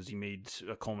Cannes because he made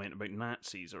a comment about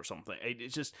Nazis or something.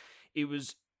 It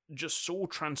was just so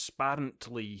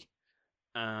transparently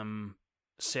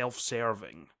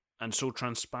self-serving and so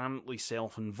transparently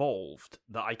self-involved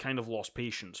that I kind of lost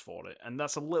patience for it. And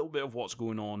that's a little bit of what's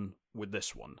going on with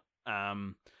this one. Now,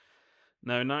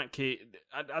 in that case,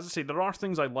 as I say, there are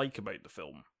things I like about the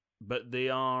film, but they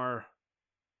are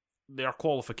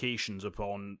qualifications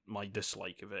upon my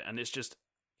dislike of it. And it's just,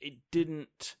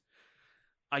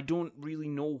 I don't really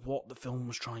know what the film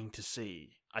was trying to say.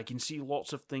 I can see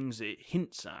lots of things that it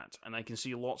hints at, and I can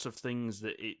see lots of things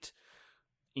that it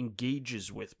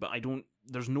engages with, but I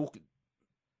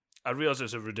realize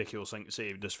it's a ridiculous thing to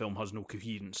say, this film has no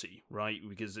coherency, right?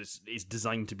 Because it's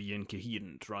designed to be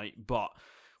incoherent, right? But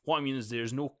what I mean is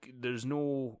there's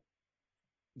no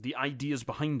the ideas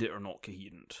behind it are not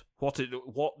coherent.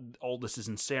 What all this is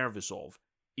in service of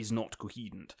is not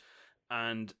coherent.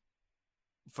 And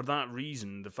for that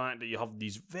reason, the fact that you have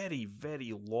these very,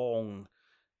 very long,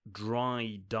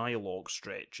 dry dialogue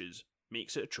stretches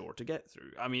makes it a chore to get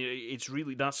through. I mean, it's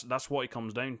really, that's what it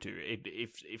comes down to.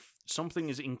 If something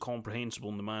is incomprehensible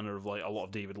in the manner of like a lot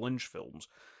of David Lynch films,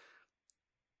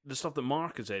 the stuff that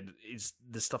Mark has said is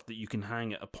the stuff that you can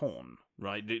hang it upon,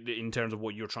 right? In terms of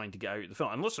what you're trying to get out of the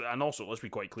film. And also, let's be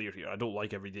quite clear here, I don't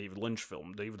like every David Lynch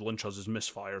film. David Lynch has his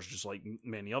misfires just like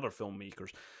many other filmmakers.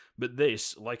 But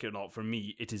this, like it or not, for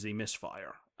me, it is a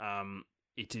misfire.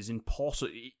 It is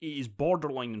impossible. It is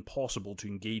borderline impossible to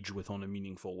engage with on a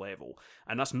meaningful level.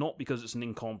 And that's not because it's an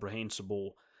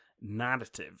incomprehensible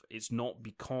narrative. It's not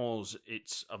because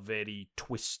it's a very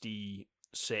twisty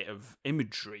set of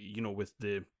imagery, with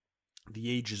the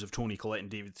ages of Toni Collette and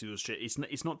David Thewlis.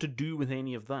 It's not to do with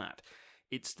any of that.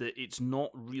 It's that it's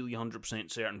not really 100%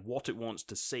 certain what it wants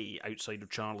to say outside of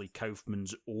Charlie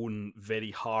Kaufman's own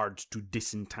very hard to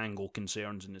disentangle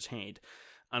concerns in his head.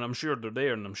 And I'm sure they're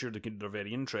there, and I'm sure they're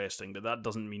very interesting, but that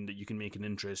doesn't mean that you can make an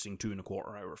interesting 2.25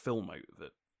 hour film out of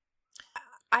it.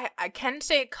 I can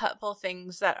say a couple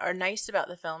things that are nice about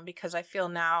the film, because I feel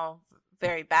now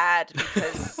very bad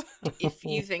because if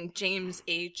you think James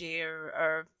Agee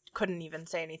or couldn't even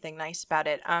say anything nice about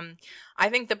it. I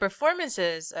think the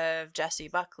performances of Jessie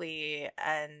Buckley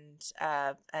and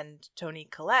Toni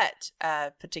Collette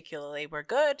particularly were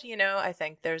good. I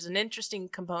think there's an interesting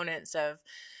components of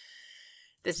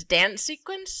this dance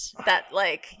sequence that,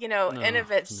 in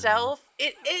of itself,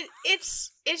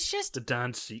 it's just the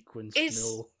dance sequence.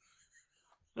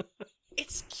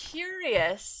 It's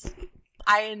curious.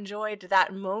 I enjoyed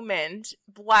that moment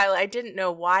while I didn't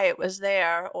know why it was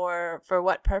there or for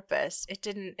what purpose. It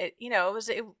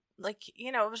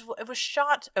was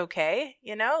shot okay,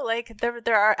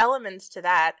 there are elements to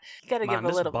that. You gotta give a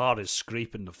little. This bar is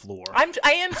scraping the floor. I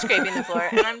am scraping the floor,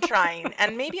 and I'm trying,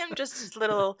 and maybe I'm just a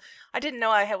little. I didn't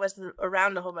know I was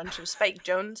around a whole bunch of Spike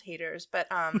Jonze haters, but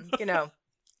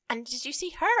And did you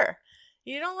see Her?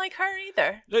 You don't like Her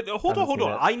either. Hold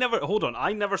on.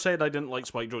 I never said I didn't like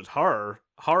Spike Jonze. Her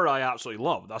I absolutely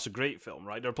love. That's a great film,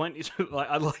 right? There are plenty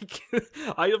I like.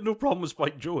 I have no problem with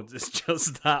Spike Jonze. It's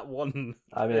just that one.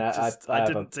 I mean, I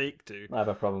didn't take to. I have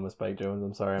a problem with Spike Jonze.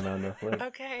 I'm sorry, Amanda.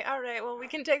 Okay, all right. Well, we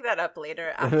can take that up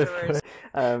later afterwards.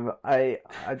 I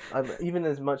even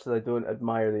as much as I don't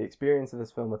admire the experience of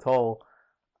this film at all,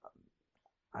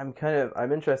 I'm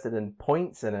interested in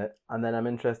points in it, and then I'm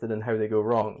interested in how they go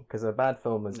wrong, because a bad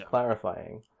film is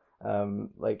clarifying, and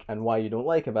why you don't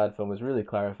like a bad film is really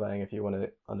clarifying if you want to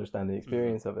understand the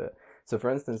experience of it. So, for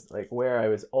instance, where I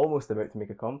was almost about to make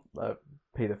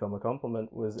pay the film a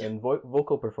compliment was in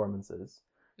vocal performances,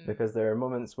 because there are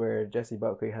moments where Jessie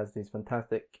Buckley has these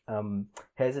fantastic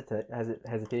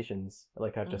hesitations,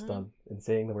 like I've just done in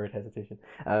saying the word hesitation,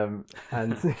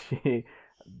 and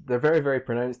they're very, very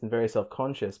pronounced and very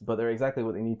self-conscious, but they're exactly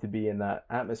what they need to be in that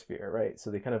atmosphere, right? So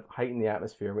they kind of heighten the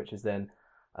atmosphere, which is then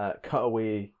cut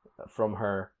away from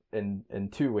her in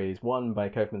two ways. One, by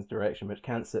Kaufman's direction, which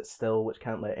can't sit still, which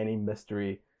can't let any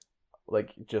mystery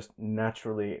just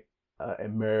naturally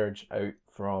emerge out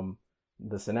from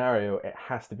the scenario. It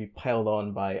has to be piled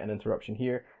on by an interruption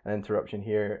here, and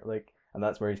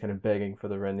that's where he's kind of begging for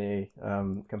the Renee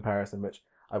comparison, which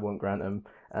I won't grant him.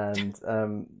 And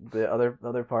the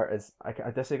other part is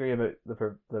I disagree about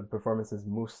the performances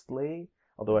mostly,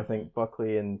 although I think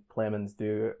Buckley and Plemons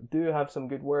do have some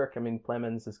good work. I mean,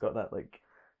 Plemons has got that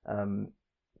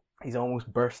he's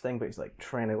almost bursting, but he's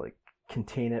trying to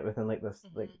contain it within this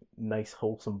nice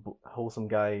wholesome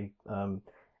guy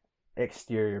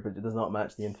exterior, but it does not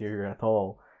match the interior at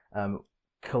all.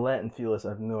 Collette and Thewlis, I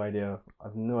have no idea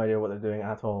what they're doing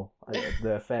at all.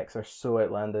 The effects are so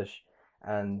outlandish.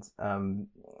 And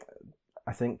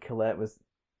I think Collette was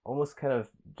almost kind of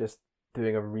just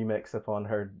doing a remix upon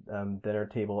her dinner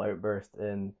table outburst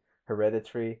in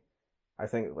Hereditary. I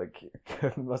think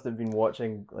must have been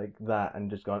watching that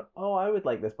and just gone, oh, I would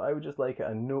like this, but I would just like it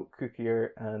a note cookier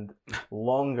and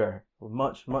longer,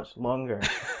 much longer.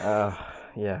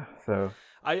 Yeah, so.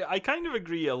 I kind of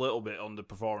agree a little bit on the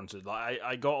performances.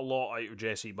 I got a lot out of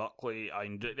Jessie Buckley.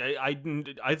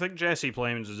 I think Jesse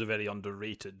Plemons is a very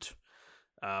underrated.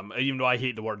 Even though I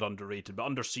hate the word underrated, but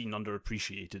underseen,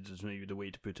 underappreciated is maybe the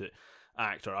way to put it.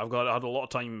 Actor, I had a lot of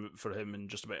time for him in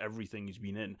just about everything he's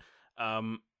been in.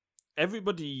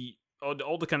 Everybody,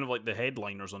 all the kind of the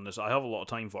headliners on this, I have a lot of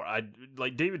time for.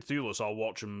 David Thewlis, I'll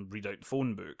watch him read out the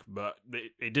phone book, but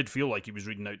it did feel like he was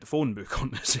reading out the phone book on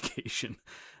this occasion.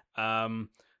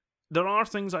 There are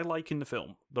things I like in the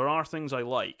film. There are things I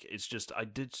like. It's just I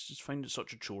did just find it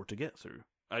such a chore to get through.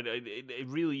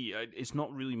 It's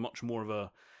not really much more of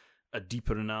a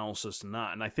deeper analysis than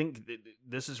that. And I think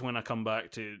this is when I come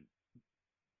back to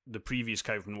the previous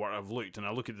Kaufman work I've looked, and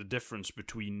I look at the difference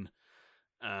between,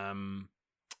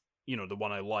 the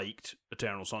one I liked,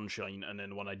 Eternal Sunshine, and then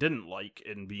the one I didn't like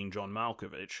in being John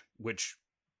Malkovich, which,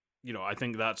 I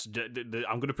think that's.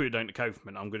 I'm going to put it down to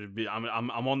Kaufman.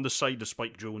 I'm on the side of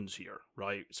Spike Jonze here,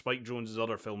 right? Spike Jonze's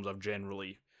other films I've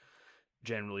generally,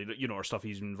 or stuff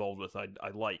he's involved with, I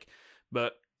like,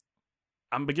 but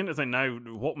I'm beginning to think now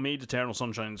what made Eternal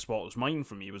Sunshine of the Spotless Mind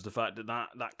for me was the fact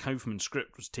that Kaufman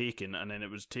script was taken, and then it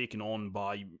was taken on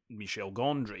by Michel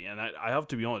Gondry, and I have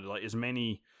to be honest, like, as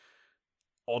many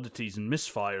oddities and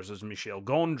misfires as Michel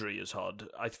Gondry has had,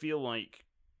 I feel like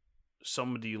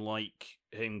somebody like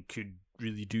him could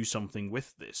really do something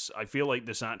with this. I feel like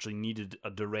this actually needed a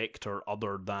director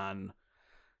other than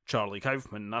Charlie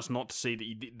Kaufman. And that's not to say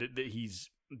that he's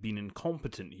been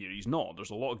incompetent here. He's not.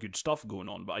 There's a lot of good stuff going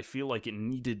on, but I feel like it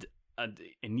needed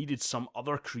some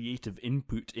other creative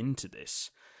input into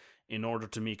this in order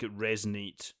to make it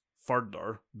resonate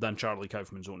further than Charlie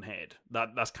Kaufman's own head.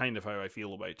 That's kind of how I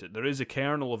feel about it. There is a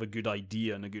kernel of a good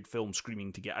idea and a good film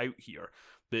screaming to get out here,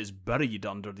 but it's buried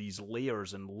under these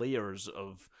layers and layers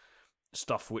of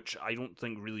stuff which I don't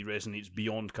think really resonates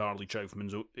beyond Charlie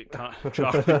Kaufman's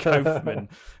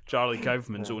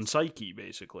own psyche,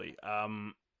 basically.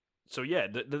 So yeah,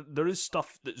 there is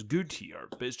stuff that's good here,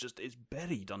 but it's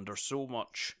buried under so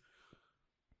much,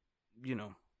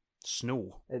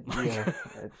 snow.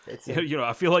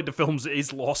 I feel like the film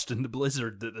is lost in the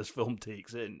blizzard that this film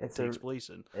takes place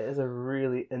in. It is a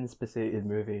really inspissated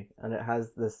movie, and it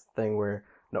has this thing where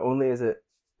not only is it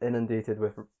inundated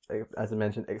with, as I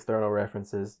mentioned, external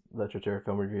references, literature,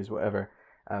 film reviews, whatever,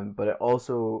 but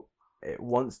it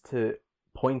wants to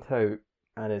point out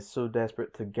and is so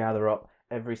desperate to gather up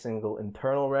every single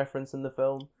internal reference in the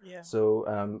film. Yeah. So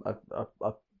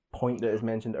a point that is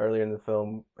mentioned earlier in the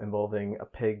film involving a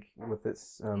pig with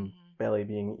its belly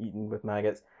being eaten with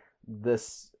maggots,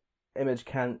 this image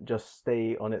can't just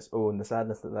stay on its own. The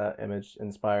sadness that image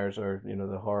inspires, or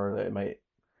the horror that it might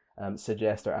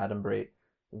suggest or adumbrate,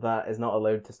 that is not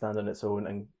allowed to stand on its own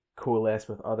and coalesce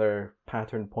with other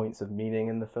pattern points of meaning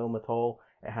in the film at all.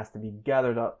 It has to be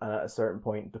gathered up and at a certain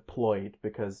point deployed,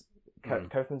 because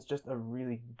Kaufman's just a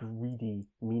really greedy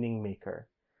meaning maker,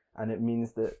 and it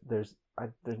means that there's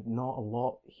not a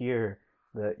lot here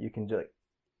that you can just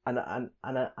an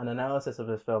analysis of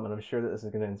this film, and I'm sure that this is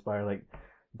going to inspire like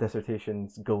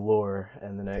dissertations galore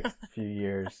in the next few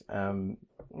years,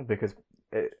 because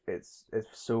it's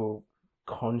so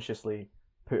consciously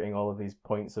putting all of these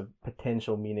points of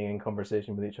potential meaning in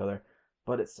conversation with each other,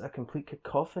 but it's a complete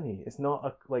cacophony. It's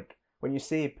not like when you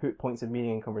say put points of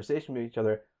meaning in conversation with each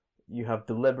other, you have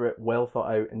deliberate, well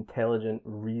thought out, intelligent,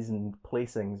 reasoned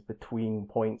placings between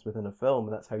points within a film,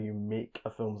 and that's how you make a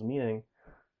film's meaning.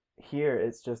 Here,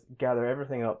 it's just gather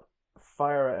everything up,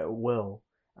 fire it at will,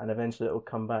 and eventually it will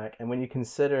come back. And when you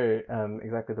consider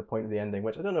exactly the point of the ending,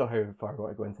 which I don't know how far I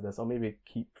want to go into this, I'll maybe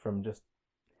keep from just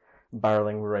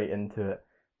barreling right into it.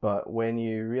 But when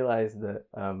you realize that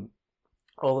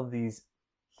all of these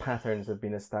patterns have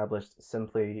been established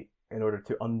simply in order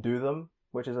to undo them,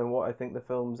 which is what I think the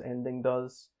film's ending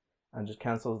does, and just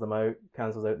cancels out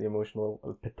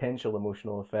the potential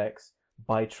emotional effects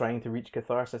by trying to reach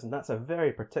catharsis, and that's a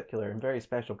very particular and very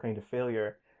special kind of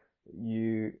failure.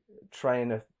 You try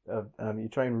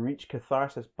and reach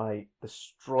catharsis by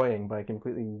destroying, by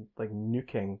completely like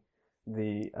nuking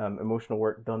the emotional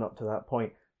work done up to that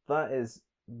point. That is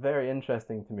very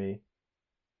interesting to me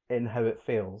in how it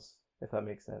fails, if that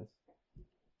makes sense.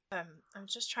 I'm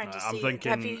just trying to I'm see. thinking...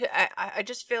 Have you? I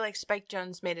just feel like Spike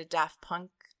Jonze made a Daft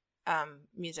Punk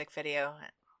music video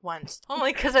once,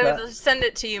 only because I would send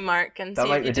it to you, Mark, and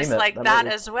see if you just like that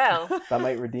as well. That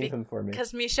might redeem him for me.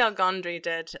 Because Michel Gondry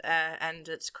did, and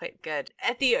it's quite good.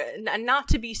 Not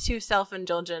to be too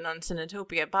self-indulgent on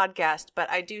Cinetopia podcast, but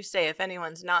I do say if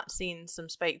anyone's not seen some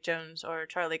Spike Jonze or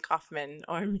Charlie Kaufman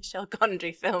or Michel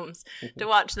Gondry films, to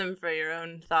watch them for your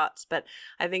own thoughts. But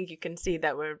I think you can see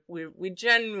that we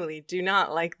generally do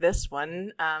not like this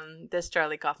one, this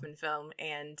Charlie Kaufman film,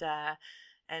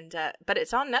 but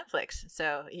it's on Netflix,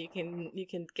 so you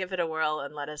can give it a whirl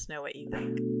and let us know what you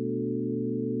think.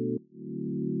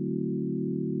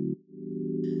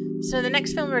 So the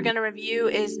next film we're going to review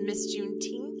is Miss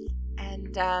Juneteenth,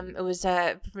 and it was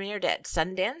premiered at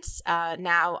Sundance,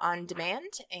 now on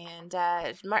demand. And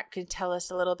Mark could tell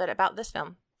us a little bit about this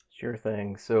film. Sure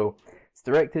thing. So it's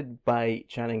directed by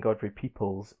Channing Godfrey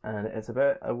Peoples, and it's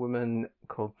about a woman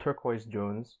called Turquoise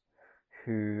Jones,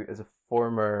 who is a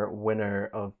former winner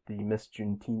of the Miss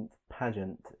Juneteenth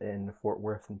pageant in Fort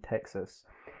Worth in Texas.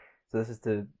 So this is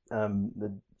the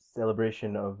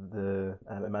celebration of the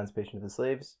emancipation of the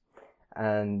slaves,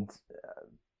 and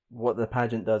what the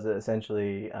pageant does, it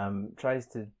essentially tries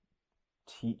to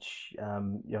teach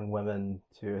young women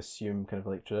to assume kind of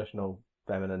like traditional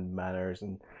feminine manners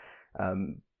and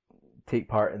um, take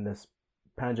part in this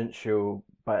pageant show.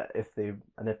 But if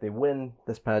they win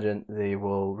this pageant, they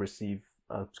will receive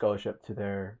a scholarship to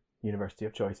their university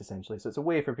of choice, essentially. So it's a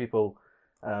way for people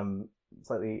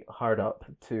slightly hard up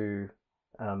to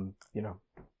you know,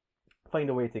 find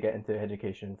a way to get into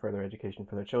education, further education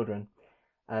for their children.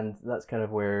 And that's kind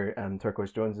of where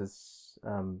Turquoise Jones is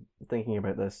thinking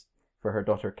about this for her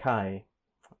daughter Kai,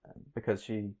 because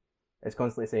she is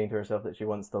constantly saying to herself that she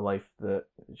wants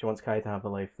Kai to have the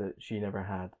life that she never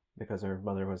had, because her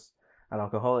mother was an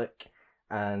alcoholic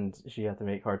and she had to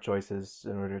make hard choices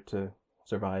in order to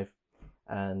survive.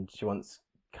 And she wants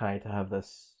Kai to have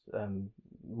this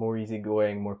more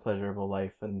easygoing, more pleasurable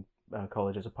life, and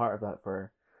college is a part of that for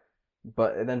her.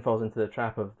 But it then falls into the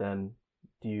trap of, then,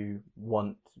 do you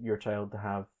want your child to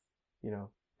have, you know,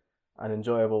 an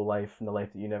enjoyable life and the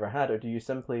life that you never had, or do you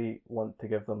simply want to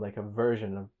give them like a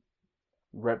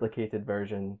replicated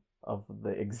version of the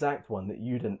exact one that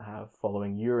you didn't have,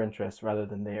 following your interests rather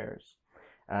than theirs?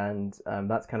 And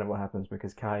that's kind of what happens,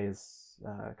 because Kai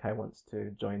wants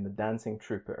to join the dancing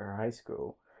troupe at her high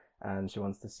school, and she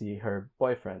wants to see her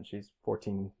boyfriend. She's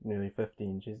 14, nearly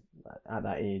 15. She's at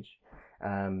that age.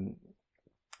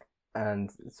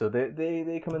 And so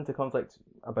they come into conflict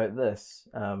about this,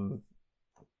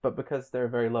 but because they're a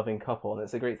very loving couple, and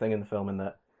it's a great thing in the film in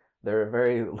that they're a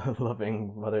very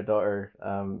loving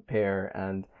mother-daughter pair,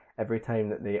 and every time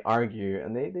that they argue,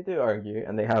 and they do argue,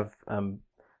 and they have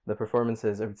the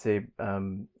performances, I would say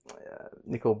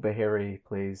Nicole Beharie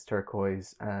plays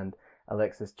Turquoise, and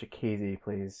Alexis Chikese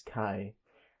plays Kai,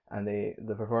 and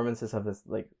the performances have this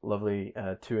like lovely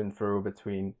to and fro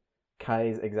between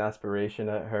Kai's exasperation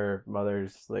at her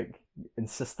mother's like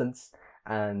insistence,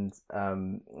 and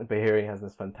Beharie has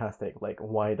this fantastic like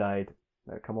wide-eyed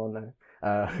come on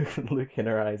now look in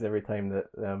her eyes every time that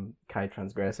Kai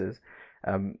transgresses.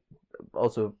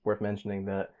 Also worth mentioning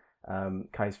that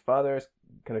Kai's father is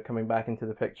kind of coming back into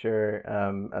the picture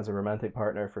as a romantic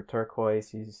partner for Turquoise.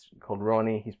 He's called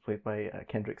Ronnie. He's played by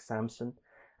Kendrick Sampson.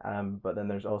 But then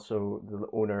there's also the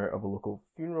owner of a local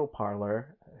funeral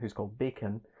parlor who's called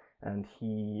Bacon, and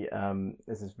he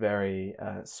is this very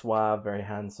suave, very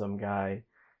handsome guy,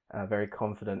 very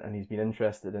confident, and he's been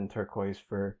interested in Turquoise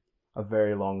for a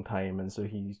very long time, and so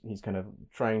he's kind of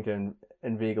trying to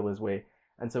inveigle his way.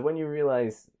 And so when you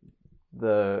realize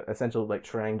the essential like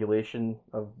triangulation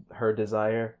of her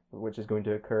desire, which is going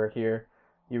to occur here,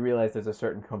 you realize there's a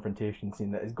certain confrontation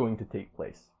scene that is going to take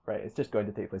place, right? It's just going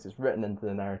to take place. It's written into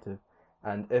the narrative.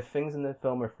 And if things in the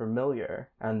film are familiar,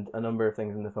 and a number of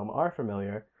things in the film are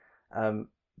familiar,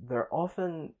 they're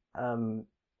often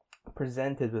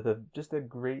presented with just a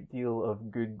great deal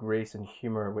of good grace and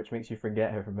humor, which makes you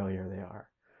forget how familiar they are.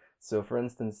 So, for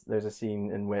instance, there's a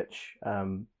scene in which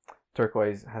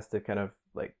Turquoise has to kind of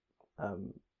like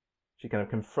she kind of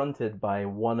confronted by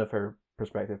one of her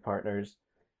prospective partners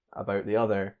about the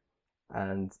other,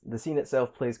 and the scene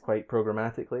itself plays quite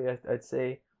programmatically, I'd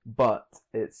say, but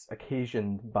it's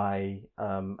occasioned by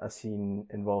a scene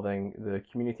involving the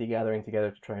community gathering together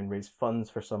to try and raise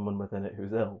funds for someone within it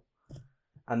who's ill.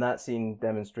 And that scene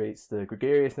demonstrates the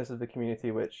gregariousness of the community,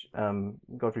 which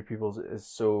Godfrey Peoples is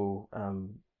so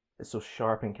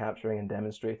sharp in capturing and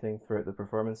demonstrating throughout the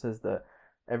performances, that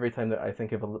every time that I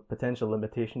think of a potential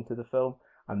limitation to the film,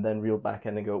 I'm then reeled back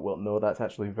in and go, well, no, that's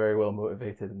actually very well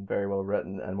motivated and very well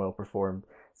written and well performed.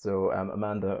 So,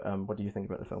 Amanda, what do you think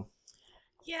about the film?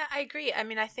 Yeah, I agree. I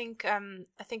mean, I think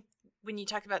when you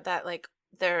talk about that, like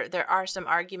there are some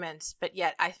arguments, but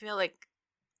yet I feel like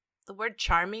the word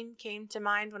charming came to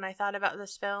mind when I thought about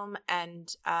this film,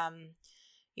 and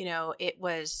you know, it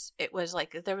was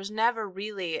like there was never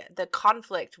really, the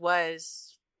conflict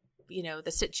was, you know,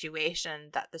 the situation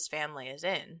that this family is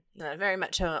in. You know, very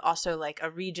much also like a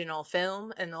regional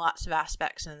film in lots of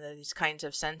aspects, and these kinds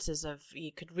of senses of,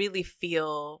 you could really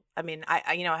feel. I mean,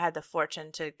 I you know, I had the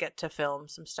fortune to get to film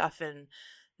some stuff in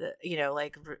the, you know,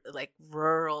 like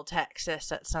rural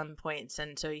Texas at some points,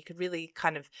 and so you could really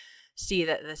kind of see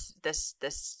that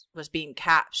this was being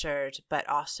captured, but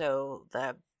also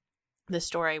the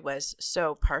story was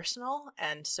so personal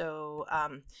and so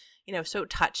you know, so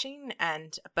touching.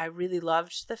 And but I really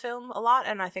loved the film a lot,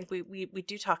 and I think we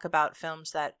do talk about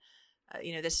films that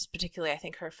you know, this is particularly, I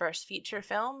think, her first feature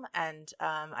film, and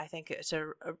I think it's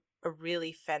a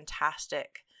really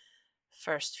fantastic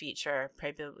first feature,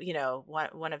 probably, you know,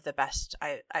 one of the best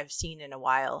I've seen in a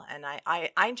while, and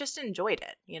I just enjoyed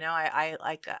it. You know,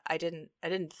 I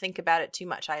didn't think about it too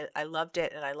much. I loved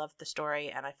it, and I loved the story,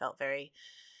 and I felt very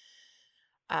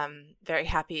very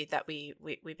happy that we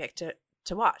picked it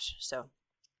to watch. So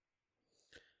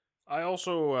I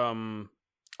also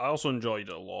enjoyed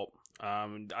it a lot.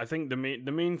 I think the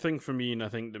main thing for me, and I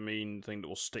think the main thing that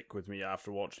will stick with me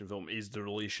after watching the film, is the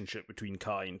relationship between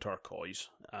Kai and Turquoise.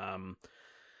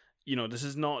 You know, this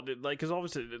is not like, because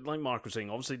obviously, like Mark was saying,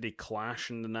 obviously they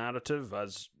clash in the narrative,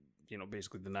 as you know,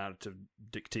 basically the narrative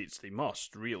dictates they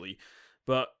must, really,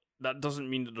 but that doesn't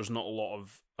mean that there's not a lot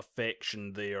of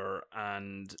affection there,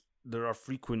 and there are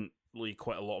frequently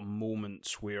quite a lot of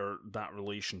moments where that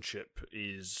relationship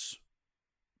is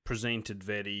presented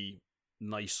very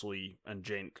nicely and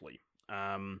gently.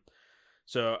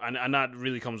 So that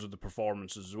really comes with the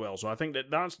performances as well. So I think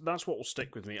that's what will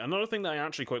stick with me. Another thing that I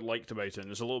actually quite liked about it,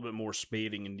 and it's a little bit more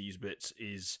sparing in these bits,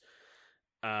 is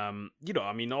you know,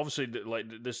 I mean, obviously, like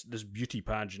this beauty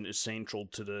pageant is central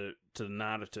to the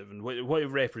narrative, and what it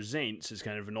represents is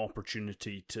kind of an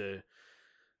opportunity to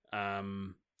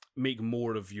make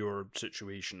more of your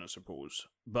situation, I suppose.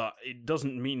 But it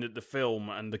doesn't mean that the film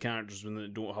and the characters when they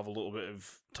don't have a little bit of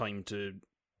time to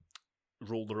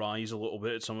roll their eyes a little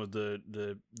bit at some of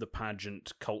the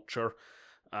pageant culture.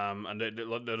 And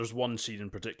there's one scene in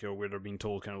particular where they're being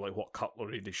told kind of like what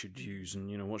cutlery they should use,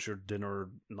 and you know, what's your dinner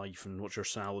knife and what's your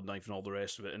salad knife and all the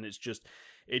rest of it, and it just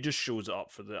shows it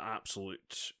up for the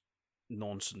absolute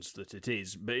nonsense that it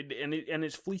is. But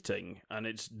it's fleeting, and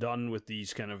it's done with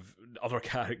these kind of other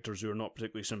characters who are not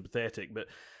particularly sympathetic. But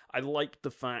I like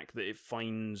the fact that it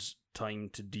finds time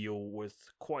to deal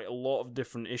with quite a lot of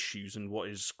different issues in what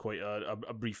is quite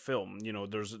a brief film. You know,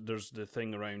 there's the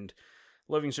thing around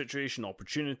living situation,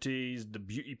 opportunities, the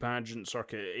beauty pageant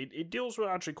circuit. It deals with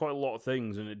actually quite a lot of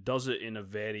things, and it does it in a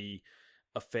very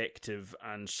effective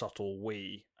and subtle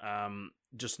way.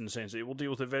 Just in the sense that it will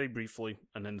deal with it very briefly,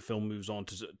 and then the film moves on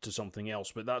to something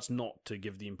else. But that's not to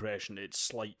give the impression it's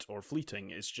slight or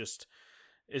fleeting. It's just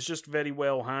very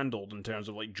well handled in terms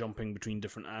of like jumping between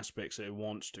different aspects that it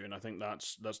wants to, and I think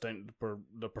that's down to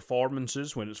the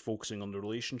performances when it's focusing on the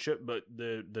relationship, but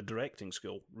the directing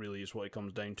skill really is what it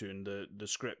comes down to, in the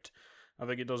script. I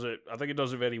think it does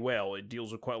it very well. It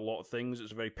deals with quite a lot of things.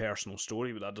 It's a very personal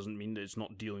story, but that doesn't mean that it's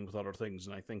not dealing with other things,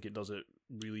 and I think it does it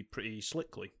really pretty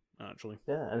slickly, actually.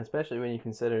 Yeah, and especially when you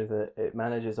consider that it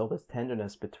manages all this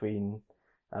tenderness between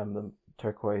the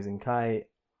Turquoise and Kai,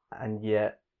 and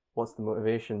yet what's the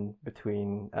motivation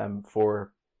between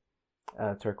for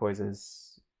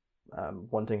Turquoise's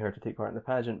wanting her to take part in the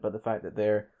pageant, but the fact that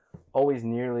they're always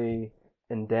nearly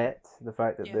in debt, the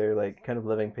fact that they're like kind of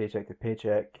living paycheck to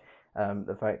paycheck,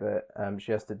 the fact that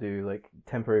she has to do like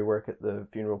temporary work at the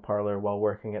funeral parlor while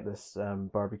working at this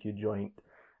barbecue joint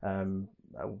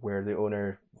where the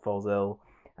owner falls ill,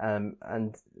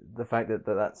 and the fact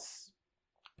that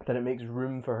it makes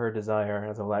room for her desire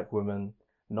as a black woman,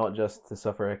 not just to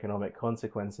suffer economic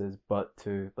consequences, but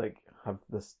to like have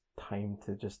this time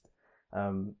to just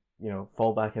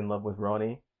fall back in love with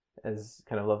Ronnie, is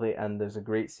kind of lovely. And there's a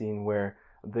great scene where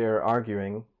they're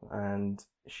arguing and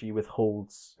she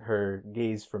withholds her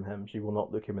gaze from him. She will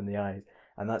not look him in the eyes,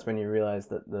 and that's when you realize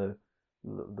that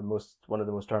one of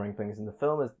the most charming things in the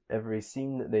film is every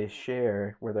scene that they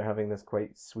share where they're having this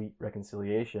quite sweet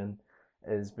reconciliation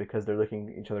is because they're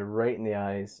looking each other right in the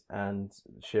eyes and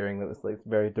sharing that this like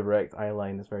very direct eye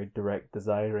line, this very direct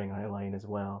desiring eye line as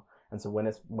well. And so when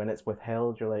it's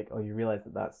withheld, you're like, oh, you realize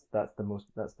that's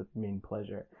the main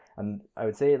pleasure. And I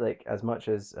would say, like, as much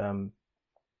as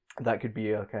that could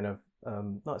be a kind of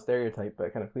not a stereotype but a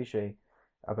kind of cliche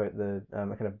about the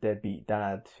a kind of deadbeat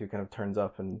dad who kind of turns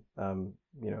up and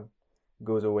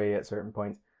goes away at certain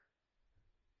points.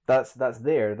 That's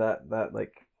there.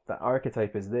 That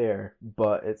archetype is there,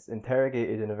 but it's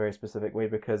interrogated in a very specific way,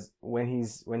 because when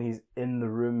he's in the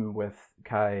room with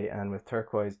Kai and with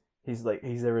Turquoise, he's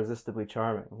irresistibly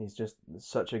charming. He's just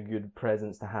such a good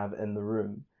presence to have in the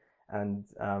room, and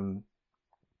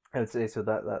I would say so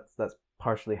that's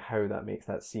partially how that makes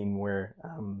that scene where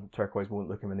Turquoise won't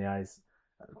look him in the eyes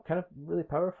kind of really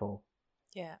powerful.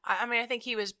 Yeah, I mean, I think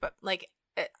he was like,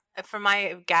 from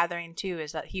my gathering too,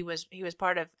 is that he was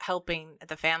part of helping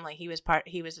the family. He was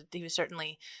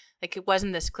certainly, like, it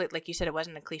wasn't this like you said, it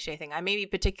wasn't a cliche thing. I maybe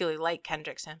particularly like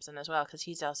Kendrick Sampson as well, because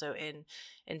he's also in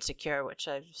Insecure, which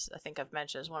I think I've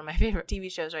mentioned is one of my favorite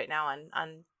TV shows right now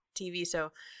on TV.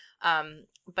 So,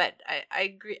 but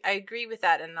I agree with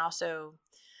that, and also,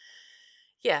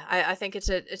 Yeah, I think it's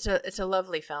a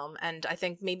lovely film, and I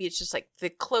think maybe it's just like the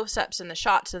close-ups and the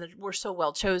shots and were so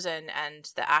well chosen, and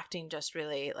the acting just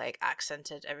really like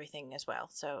accented everything as well.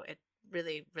 So it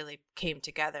really came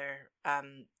together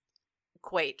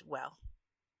quite well.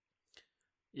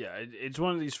 Yeah, it's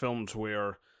one of these films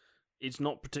where it's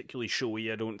not particularly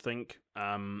showy, I don't think.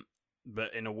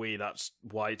 But in a way, that's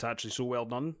why it's actually so well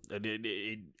done.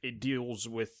 It deals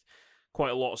with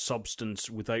quite a lot of substance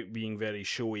without being very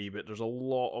showy, but there's a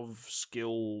lot of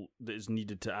skill that is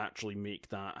needed to actually make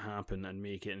that happen and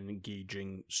make it an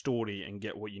engaging story and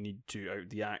get what you need to out of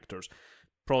the actors.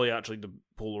 Probably actually the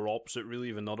polar opposite, really,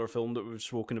 of another film that we've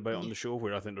spoken about on the show,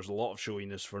 where I think there's a lot of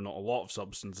showiness for not a lot of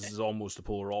substance. This is almost the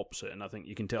polar opposite, and I think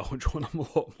you can tell which one I'm a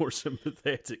lot more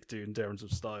sympathetic to in terms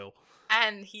of style.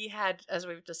 And he had, as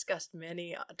we've discussed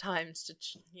many times, to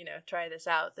try this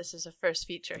out. This is a first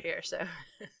feature here, so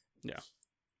yeah.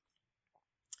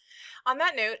 On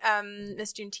that note,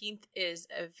 this Juneteenth is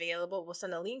available. We'll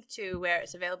send a link to where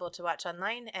it's available to watch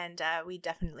online, and we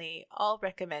definitely all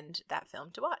recommend that film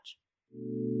to watch.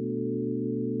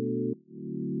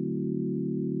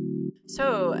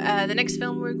 So, the next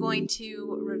film we're going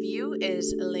to review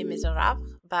is Les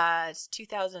Miserables, but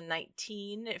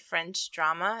 2019 French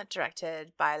drama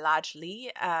directed by Ladj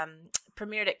Ly.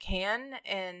 Premiered at Cannes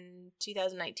in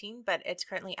 2019, but it's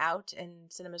currently out in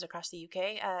cinemas across the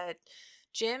UK.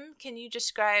 Jim, can you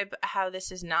describe how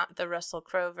this is not the Russell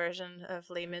Crowe version of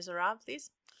Les Miserables,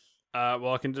 please?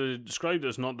 Well, I can describe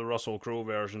this not the Russell Crowe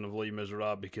version of Les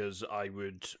Miserables because I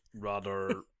would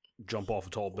rather jump off a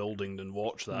tall building than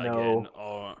watch that again.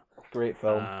 Or, great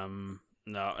film.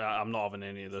 No, I'm not having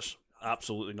any of this.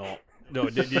 Absolutely not. No,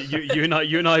 you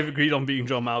and I have agreed on being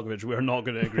John Malkovich. We're not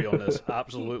going to agree on this.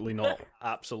 Absolutely not.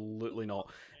 Absolutely not.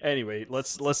 Anyway,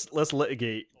 let's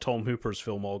litigate Tom Hooper's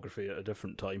filmography at a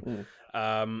different time.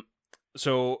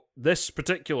 So this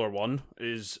particular one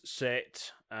is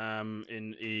set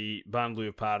in a banlieue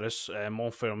of Paris,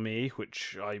 Montfermeil,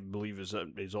 which I believe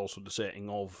is also the setting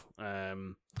of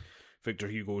Victor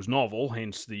Hugo's novel,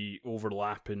 hence the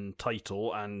overlap in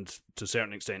title and to a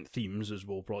certain extent themes, as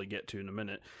we'll probably get to in a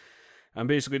minute. And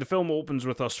basically the film opens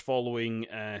with us following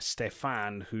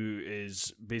Stéphane, who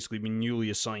is basically been newly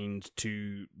assigned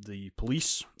to the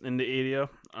police in the area,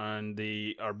 and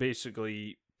they are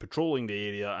basically patrolling the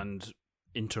area and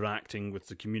interacting with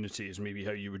the community is maybe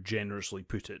how you would generously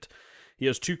put it. He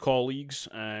has two colleagues.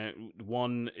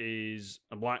 One is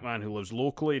a black man who lives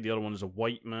locally. The other one is a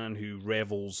white man who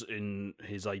revels in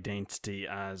his identity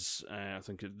as, I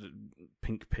think,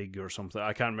 Pink Pig or something.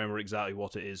 I can't remember exactly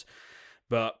what it is.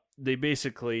 But they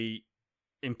basically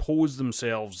impose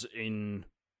themselves in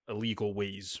illegal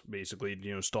ways, basically,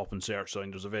 stop and search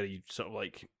sign. There's a very sort of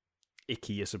like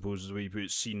icky, I suppose, is the way you put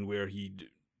it, scene where he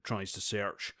tries to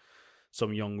search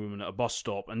some young woman at a bus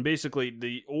stop. And basically,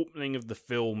 the opening of the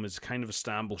film is kind of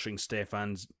establishing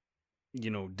Stéphane's,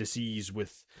 disease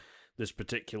with this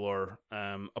particular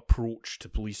approach to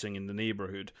policing in the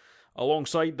neighbourhood.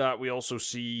 Alongside that, we also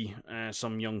see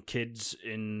some young kids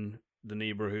in the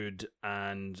neighbourhood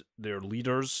and their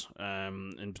leaders,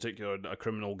 in particular a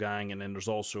criminal gang, and then there's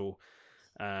also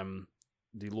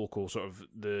the local sort of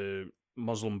the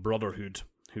Muslim Brotherhood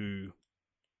who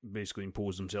basically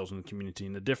impose themselves on the community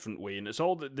in a different way. And it's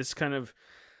all that this kind of,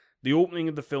 the opening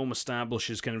of the film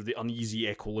establishes kind of the uneasy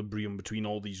equilibrium between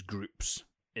all these groups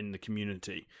in the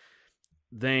community.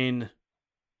 Then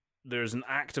there's an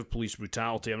act of police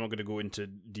brutality. I'm not going to go into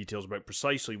details about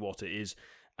precisely what it is,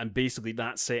 and basically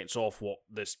that sets off what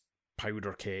this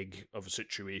powder keg of a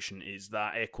situation is.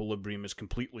 That equilibrium is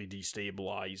completely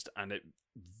destabilized, and it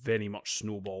very much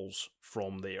snowballs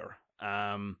from there.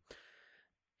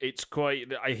 It's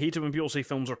quite... I hate it when people say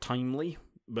films are timely,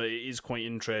 but it is quite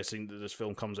interesting that this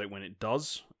film comes out when it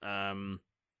does,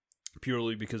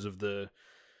 purely because of the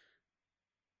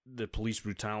police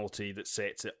brutality that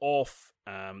sets it off,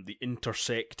 the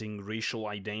intersecting racial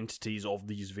identities of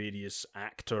these various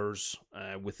actors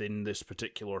within this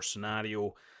particular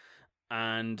scenario.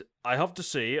 And I have to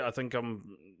say, I think this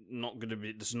is not going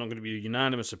to be a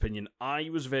unanimous opinion. I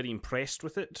was very impressed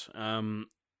with it.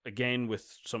 Again,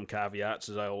 with some caveats,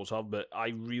 as I always have, but I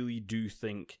really do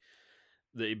think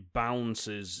that it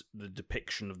balances the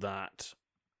depiction of that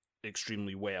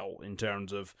extremely well in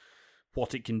terms of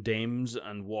what it condemns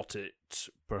and what it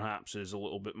perhaps is a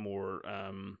little bit more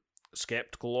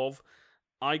skeptical of.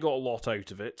 I got a lot out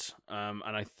of it, and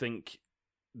I think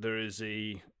there is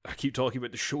I keep talking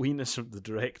about the showiness of the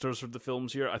directors of the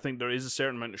films here. I think there is a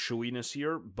certain amount of showiness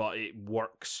here, but it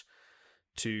works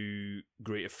to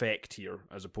great effect here,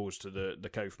 as opposed to the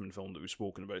Kaufman film that we've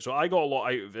spoken about. So I got a lot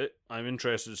out of it. I'm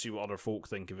interested to see what other folk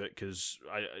think of it, because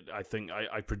I think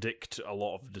I predict a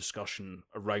lot of discussion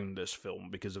around this film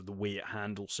because of the way it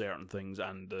handles certain things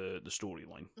and the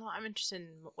storyline. Well, I'm interested in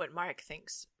what Mark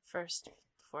thinks first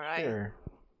before I... Sure.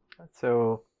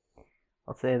 So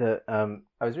I'll say that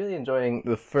I was really enjoying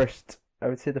the first, I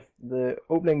would say the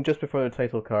opening just before the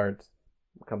title card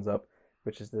comes up,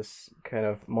 which is this kind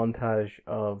of montage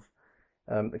of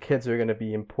the kids who are going to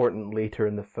be important later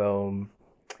in the film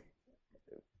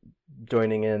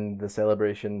joining in the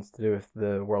celebrations to do with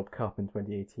the World Cup in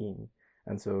 2018.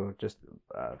 And so just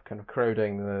kind of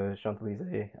crowding the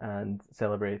Champs-Élysées and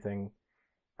celebrating,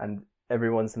 and every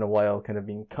once in a while kind of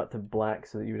being cut to black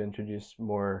so that you would introduce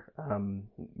more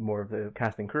of the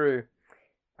cast and crew.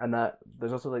 And that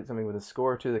there's also like something with the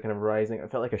score too, the kind of rising,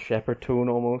 it felt like a Shepherd tone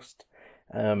almost.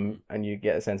 And you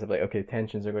get a sense of like, okay,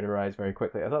 tensions are going to rise very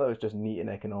quickly. I thought that was just neat and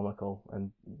economical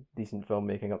and decent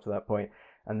filmmaking up to that point.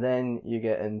 And then you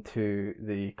get into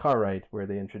the car ride where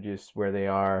they introduce where they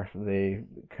are. They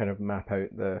kind of map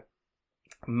out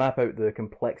the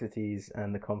complexities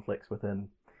and the conflicts within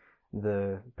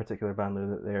the particular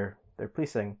banlieue that they're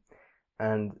policing.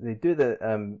 And they do that.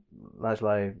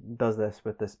 Lajlai does this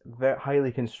with this very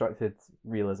highly constructed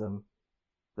realism,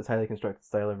 this highly constructed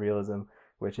style of realism,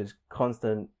 which is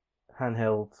constant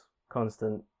handheld,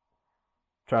 constant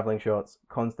traveling shots,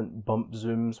 constant bump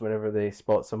zooms whenever they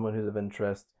spot someone who's of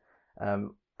interest.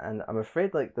 And I'm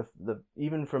afraid like the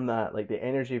even from that, like the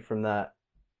energy from that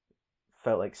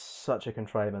felt like such a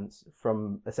contrivance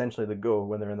from essentially the go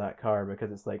when they're in that car,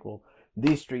 because it's like, well,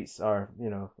 these streets are,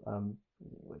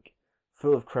 like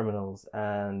full of criminals,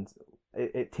 and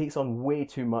it takes on way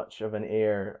too much of an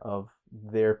air of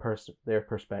their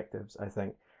perspectives, I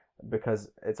think. Because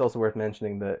it's also worth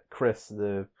mentioning that Chris,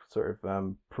 the sort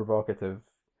of provocative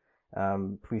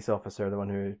police officer, the one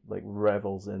who like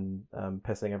revels in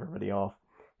pissing everybody off,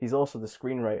 he's also the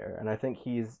screenwriter, and I think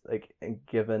he's like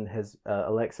given his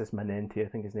Alexis Manenti, I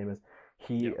think his name is,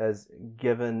 he has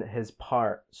given his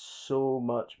part so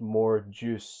much more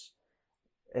juice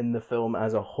in the film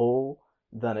as a whole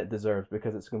than it deserves,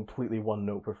 because it's a completely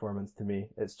one-note performance to me.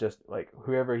 It's just like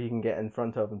whoever he can get in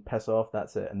front of and piss off,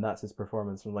 that's it, and that's his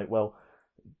performance. I'm like, well,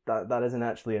 that isn't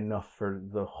actually enough for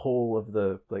the whole of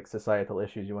the like societal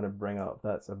issues you want to bring up.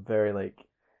 That's a very like,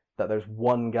 that there's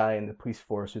one guy in the police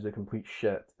force who's a complete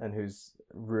shit and who's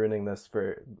ruining this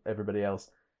for everybody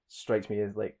else, strikes me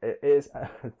as like, it is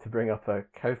to bring up a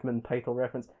Kaufman title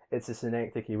reference, it's a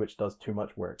synecdoche which does too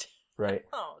much work, right?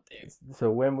 Oh, dude.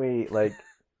 So when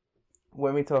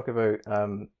we talk about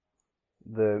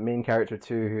the main character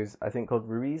too, who's I think called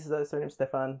Ruiz, is that his surname?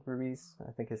 Stefan Ruiz,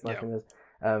 I think his last name is.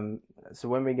 So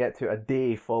when we get to a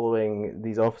day following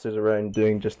these officers around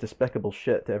doing just despicable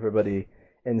shit to everybody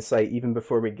in sight, even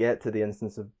before we get to the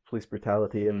instance of police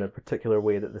brutality in the particular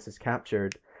way that this is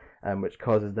captured, which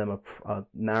causes them a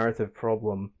narrative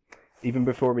problem. Even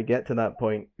before we get to that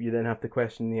point, you then have to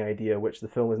question the idea, which the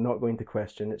film is not going to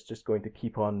question, it's just going to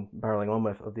keep on barreling on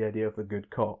with, of the idea of the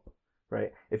good cop.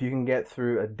 Right? If you can get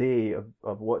through a day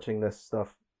of watching this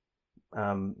stuff,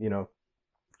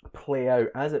 play out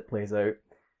as it plays out,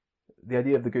 the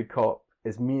idea of the good cop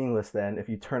is meaningless then if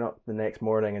you turn up the next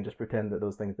morning and just pretend that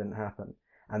those things didn't happen.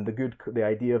 And the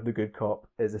idea of the good cop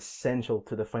is essential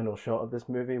to the final shot of this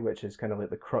movie, which is kind of like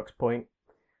the crux point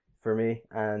for me,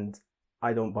 and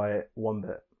I don't buy it one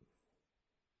bit.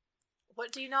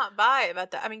 What do you not buy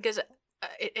about that? I mean, because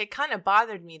it kind of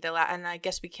bothered me and I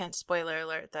guess we can't spoiler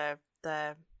alert the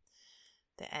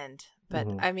end, but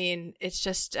I mean, it's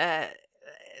just the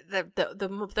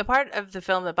part of the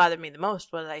film that bothered me the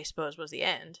most was, I suppose, was the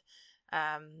end.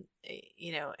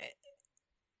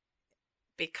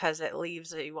 Because it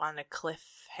leaves you on a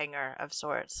cliffhanger of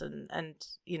sorts, and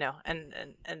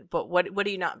but what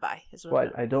do you not buy?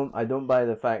 I don't buy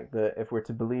the fact that if we're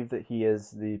to believe that he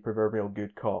is the proverbial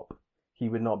good cop, he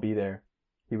would not be there.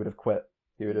 He would have quit.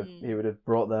 He would have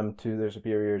brought them to their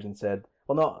superiors and said,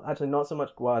 well, not so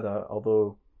much Guada,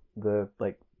 although the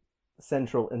like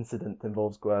central incident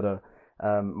involves Guada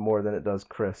more than it does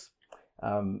Chris.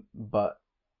 But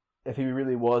if he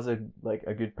really was a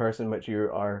good person, which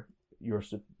you're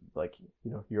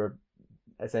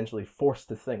essentially forced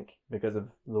to think because of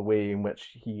the way in which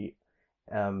he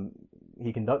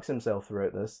conducts himself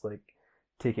throughout this, like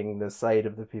taking the side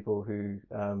of the people who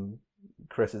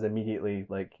Chris is immediately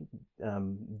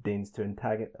deigns to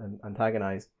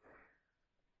antagonize.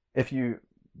 If you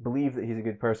believe that he's a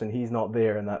good person, he's not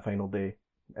there in that final day,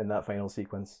 in that final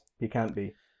sequence. He can't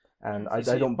be. And I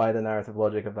don't buy the narrative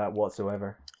logic of that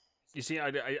whatsoever. You see,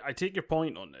 I take your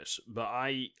point on this, but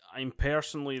I'm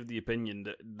personally of the opinion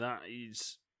that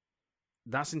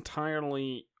that's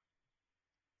entirely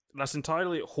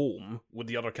at home with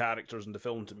the other characters in the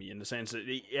film to me, in the sense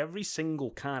that every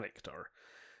single character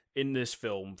in this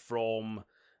film, from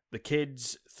the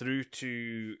kids through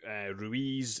to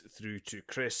Ruiz, through to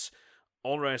Chris,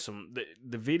 all the rest of them,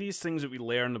 the various things that we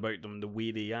learn about them, the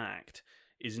way they act,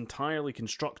 is entirely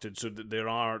constructed so that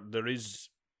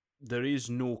there is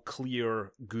no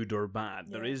clear good or bad.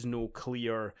 Yeah. There is no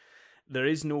clear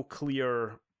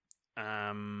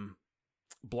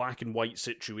black and white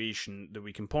situation that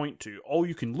we can point to. All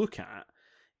you can look at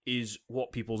is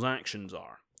what people's actions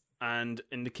are. And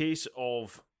in the case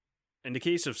of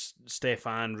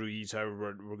Stefan Ruiz,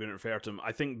 however we're going to refer to him,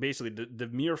 I think basically the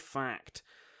mere fact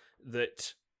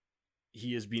that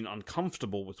he has been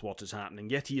uncomfortable with what is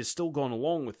happening, yet he has still gone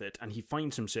along with it, and he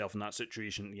finds himself in that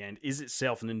situation at the end, is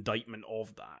itself an indictment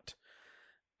of that.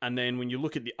 And then when you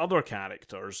look at the other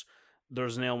characters,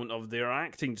 there's an element of they're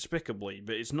acting despicably,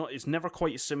 but it's never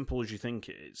quite as simple as you think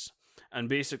it is. And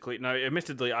basically, now,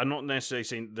 admittedly, I'm not necessarily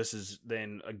saying this is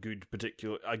then a good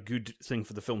thing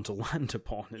for the film to land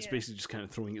upon. It's basically just kind of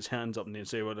throwing its hands up and then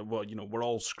say, well, you know, we're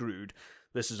all screwed.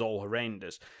 This is all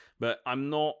horrendous. But I'm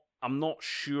not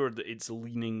sure that it's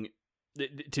leaning.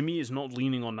 To me, it's not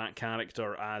leaning on that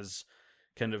character as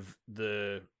kind of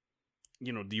the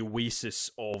oasis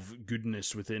of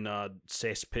goodness within a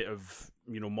cesspit of,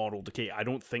 moral decay. I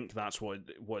don't think that's what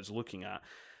it's looking at.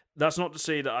 That's not to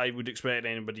say that I would expect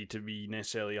anybody to be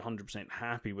necessarily 100%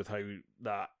 happy with how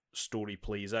that story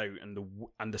plays out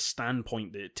and the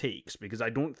standpoint that it takes, because I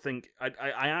don't think I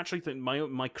actually think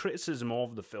my criticism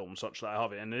of the film, such that I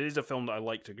have it, and it is a film that I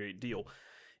liked a great deal,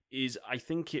 is I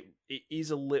think it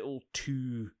is a little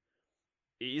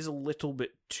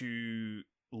bit too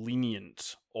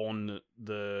lenient on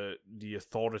the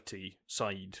authority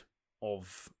side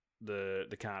of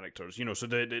the characters, so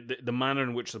the manner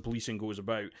in which the policing goes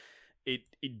about,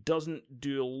 it doesn't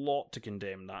do a lot to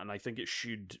condemn that, and I think it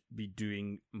should be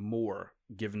doing more,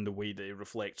 given the way that it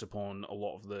reflects upon a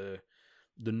lot of the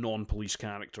non-police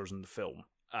characters in the film.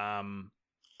 I'm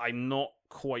not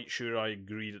quite sure I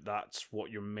agree that that's what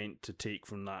you're meant to take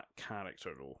from that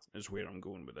character, though, is where I'm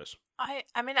going with this. I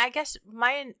mean, I guess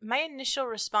my initial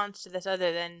response to this,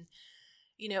 other than,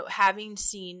 having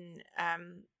seen,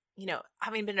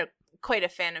 having been quite a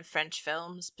fan of French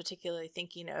films, particularly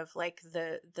thinking of, like,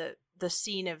 the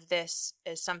scene of this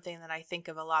is something that I think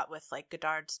of a lot with, like,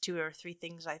 Godard's 2 or 3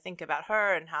 Things I Think About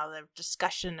Her, and how the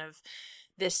discussion of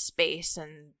this space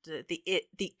and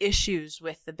the issues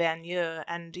with the banlieue,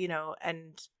 and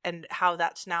and how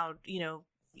that's now,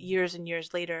 years and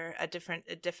years later a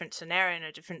different scenario and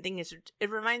a different thing. It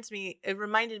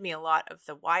reminded me a lot of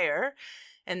The Wire,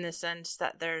 in the sense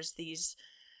that there's these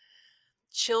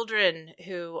children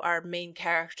who are main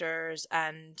characters,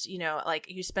 and like,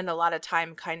 you spend a lot of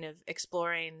time kind of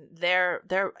exploring their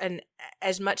and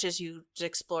as much as you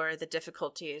explore the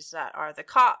difficulties that are the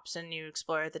cops, and you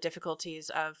explore the difficulties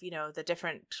of the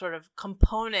different sort of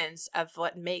components of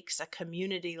what makes a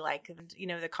community, like,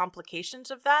 the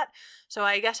complications of that. So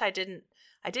I guess I didn't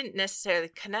necessarily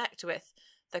connect with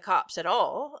the cops at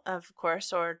all, of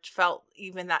course, or felt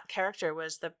even that character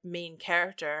was the main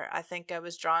character. I think I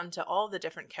was drawn to all the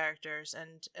different characters,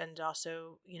 and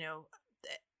also,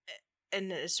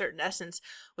 in a certain essence,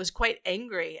 was quite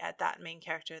angry at that main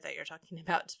character that you're talking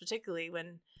about, particularly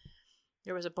when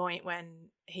there was a point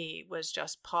when he was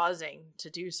just pausing to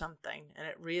do something, and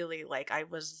it really, like, I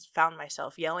found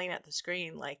myself yelling at the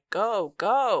screen, like, go,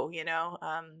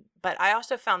 but I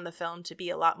also found the film to be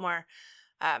a lot more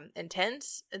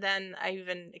intense than I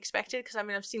even expected, because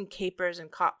I've seen capers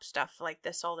and cop stuff like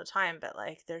this all the time, but,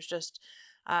 like, there's just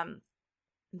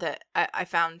that I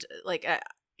found, like,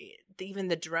 even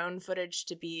the drone footage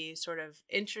to be sort of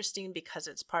interesting, because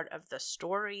it's part of the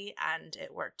story, and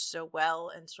it worked so well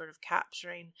in sort of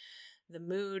capturing the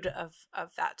mood of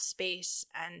that space.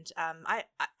 And I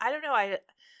don't know, I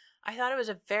thought it was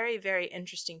a very, very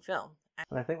interesting film.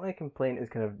 And I think my complaint is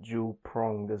kind of dual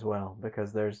pronged as well,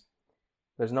 because there's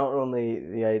not only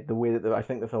the way that I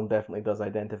think the film definitely does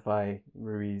identify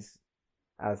Ruiz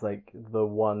as, like, the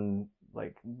one,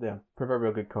 like, the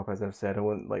proverbial good cop, as I've said. I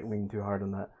won't, like, lean too hard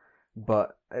on that.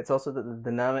 But it's also that the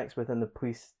dynamics within the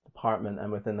police department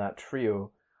and within that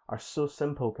trio are so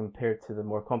simple compared to the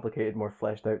more complicated, more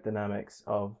fleshed out dynamics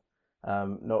of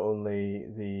not only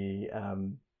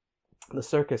the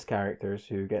circus characters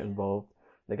who get involved,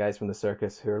 the guys from the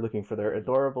circus who are looking for their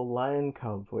adorable lion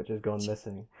cub, which has gone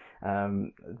missing.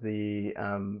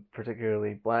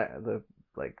 Particularly the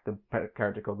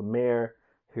character called the mayor,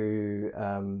 who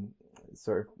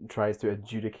sort of tries to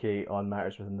adjudicate on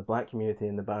matters within the black community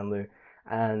in the Banlieue,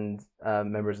 and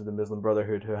members of the Muslim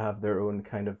Brotherhood who have their own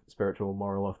kind of spiritual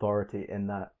moral authority in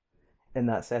that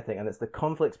setting. And it's the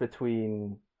conflicts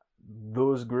between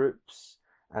those groups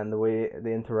and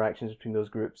the interactions between those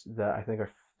groups that I think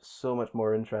are so much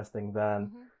more interesting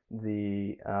than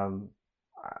the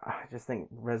I just think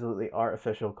resolutely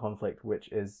artificial conflict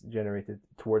which is generated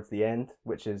towards the end,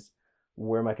 which is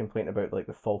where my complaint about like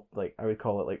the fault, like I would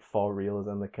call it like fall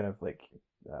realism, the kind of like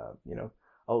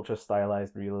ultra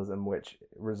stylized realism, which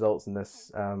results in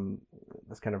this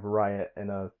this kind of riot in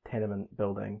a tenement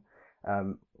building,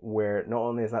 where not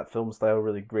only is that film style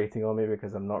really grating on me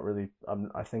because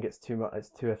I think it's too much, it's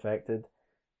too affected.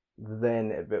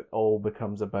 Then it all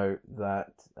becomes about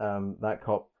that that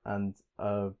cop and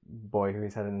a boy who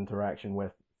he's had an interaction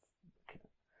with,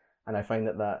 and I find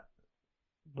that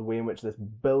the way in which this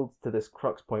builds to this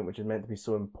crux point, which is meant to be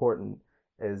so important,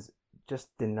 is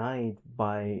just denied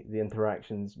by the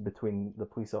interactions between the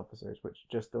police officers, which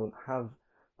just don't have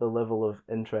the level of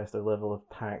interest or level of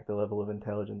tact, the level of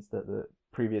intelligence that the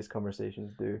previous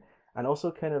conversations do, and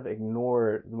also kind of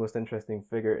ignore the most interesting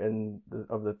figure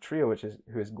of the trio,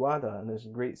 who is Guada. And there's a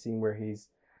great scene where he's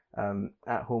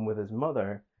at home with his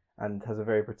mother and has a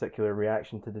very particular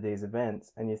reaction to today's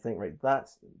events, and you think, right,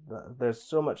 there's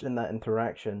so much in that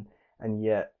interaction, and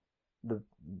yet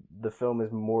the film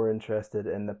is more interested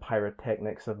in the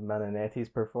pyrotechnics of Manonetti's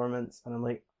performance, and I'm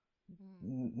like,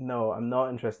 no, I'm not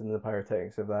interested in the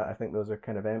pyrotechnics of that. I think those are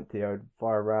kind of empty. I would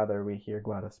far rather we hear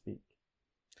Guada speak.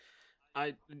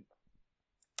 I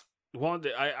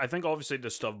think obviously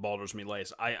this stuff bothers me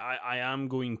less. I am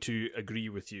going to agree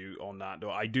with you on that,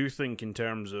 though. I do think in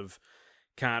terms of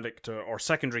character or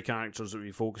secondary characters that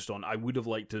we focused on, I would have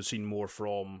liked to have seen more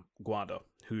from Guada,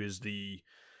 who is the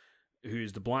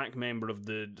black member of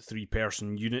the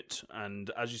 3-person unit,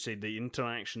 and as you say, the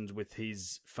interactions with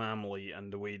his family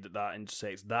and the way that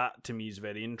intersects, that to me is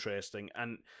very interesting,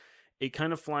 and it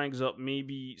kind of flags up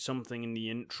maybe something in the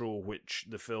intro which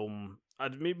the film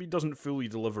maybe doesn't fully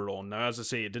deliver on. Now, as I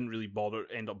say, it didn't really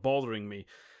end up bothering me,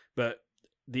 but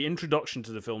the introduction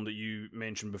to the film that you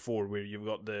mentioned before, where you've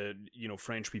got the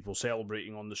French people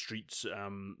celebrating on the streets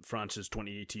France's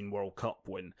 2018 World Cup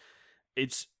win,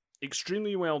 it's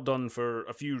extremely well done for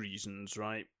a few reasons,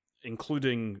 right?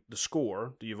 Including the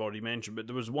score that you've already mentioned, but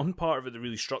there was one part of it that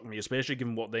really struck me, especially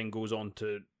given what then goes on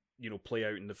to play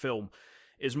out in the film,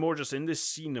 is more just in this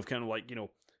scene of kind of like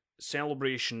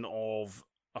celebration of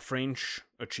a French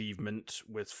achievement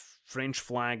with French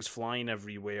flags flying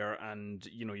everywhere, and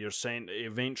you're saying it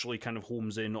eventually kind of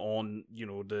homes in on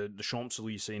the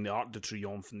Champs-Élysées and the Arc de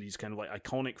Triomphe and these kind of like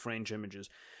iconic French images.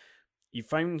 He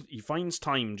finds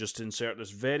time just to insert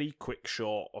this very quick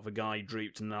shot of a guy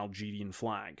draped in an Algerian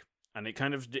flag, and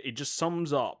it just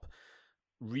sums up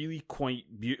really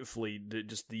quite beautifully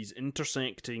just these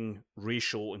intersecting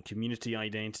racial and community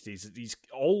identities that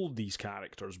all of these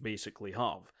characters basically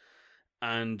have,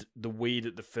 and the way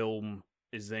that the film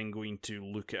is then going to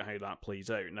look at how that plays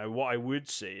out. Now, what I would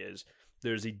say is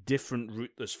there's a different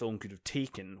route this film could have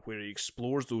taken, where it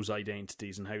explores those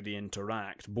identities and how they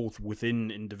interact, both within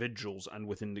individuals and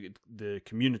within the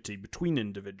community between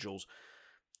individuals,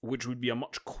 which would be a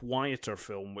much quieter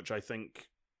film, which I think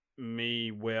may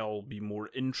well be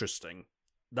more interesting.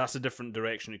 That's a different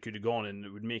direction it could have gone in.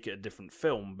 It would make it a different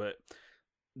film, but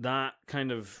that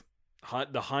kind of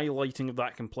the highlighting of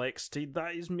that complexity,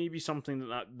 that is maybe something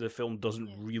that the film doesn't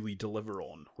really deliver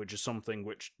on, which is something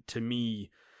which, to me,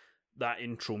 that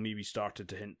intro maybe started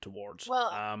to hint towards.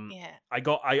 Well, I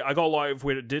got a lot of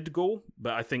where it did go,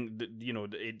 but I think that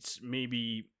it's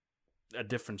maybe a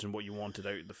difference in what you wanted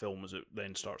out of the film as it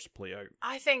then starts to play out.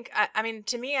 I think, I mean,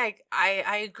 to me,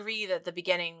 I agree that the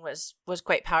beginning was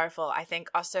quite powerful. I think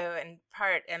also in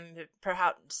part, and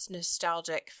perhaps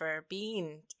nostalgic for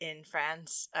being in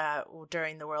France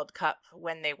during the World Cup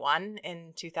when they won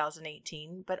in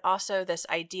 2018, but also this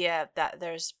idea that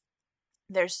there's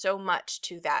so much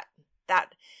to that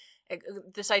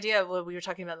this idea of what we were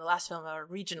talking about in the last film, a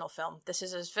regional film. This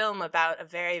is a film about a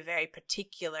very, very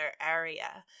particular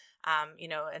area.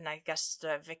 And I guess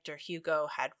Victor Hugo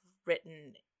had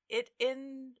written it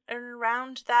in and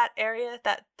around that area,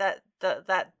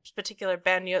 that particular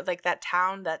Bagneux, like that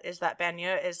town that is that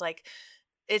Bagneux is like,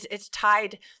 it's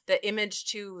tied, the image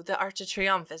to the Arc de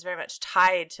Triomphe is very much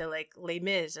tied to like Les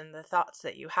Mis and the thoughts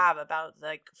that you have about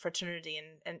like fraternity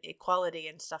and equality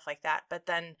and stuff like that. But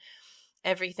then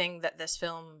everything that this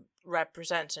film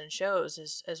represents and shows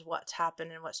is what's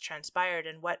happened and what's transpired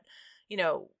and what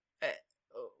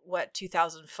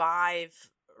 2005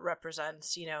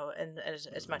 represents, and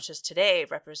as much as today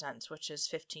represents, which is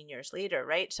 15 years later,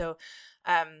 right? So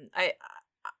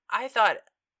I thought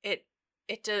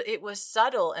it was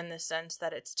subtle in the sense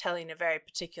that it's telling a very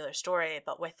particular story,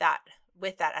 but with that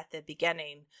at the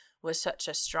beginning was such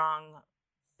a strong,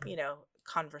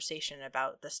 conversation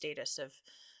about the status of,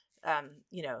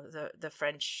 the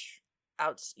French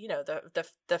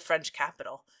the French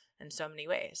capital in so many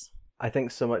ways. I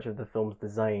think so much of the film's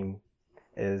design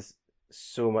is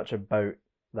so much about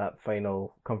that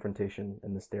final confrontation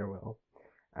in the stairwell,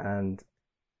 and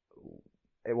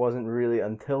it wasn't really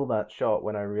until that shot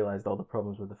when I realized all the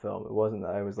problems with the film. It wasn't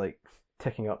that I was like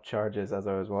ticking up charges as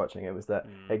I was watching. It was that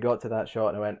it got to that shot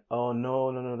and I went, oh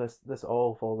no, this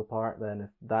all falls apart then if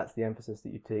that's the emphasis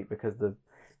that you take, because the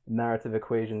narrative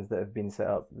equations that have been set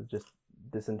up just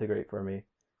disintegrate for me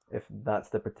if that's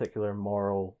the particular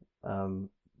moral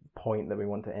point that we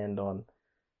want to end on.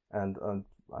 And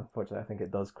unfortunately, I think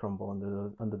it does crumble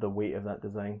under the weight of that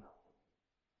design.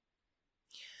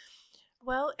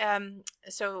 Well,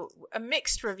 so a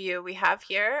mixed review we have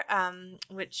here,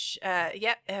 which,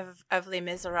 of Les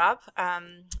Miserables,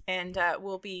 and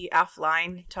we'll be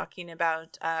offline talking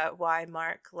about why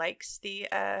Mark likes the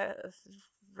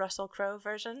Russell Crowe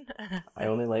version. I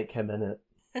only like him in it.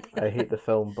 I hate the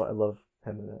film, but I love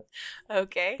him in it.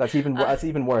 Okay. That's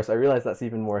even worse. I realize that's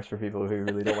even worse for people who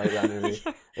really don't like that movie.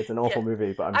 It's an awful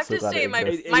movie, but I'm so glad it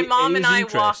exists. My mom and I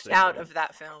walked out of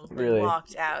that film. Really? We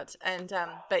walked out. And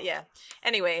but yeah.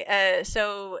 Anyway,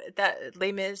 so that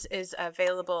Les Mis is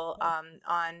available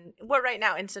right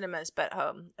now in cinemas, but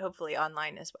hopefully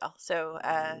online as well. So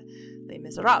Les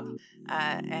Miserables,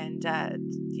 and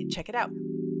check it out.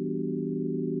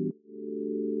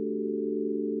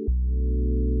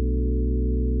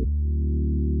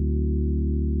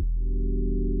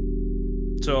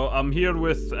 So I'm here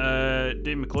with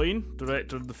Dave McLean,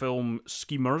 director of the film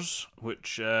Schemers,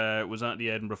 which was at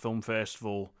the Edinburgh Film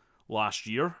Festival last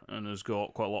year and has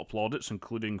got quite a lot of plaudits,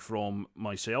 including from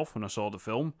myself when I saw the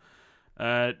film.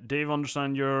 Dave, I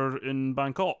understand you're in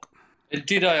Bangkok.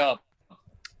 Indeed I am.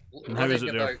 And how is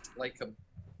it there? About like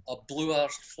a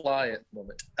blue-arsed fly at the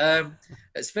moment.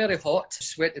 It's very hot,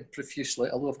 sweating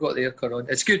profusely, although I've got the aircon on.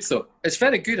 It's good though. It's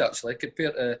very good actually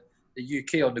compared to the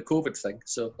UK on the COVID thing,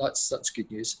 so that's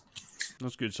good news.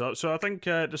 That's good. So I think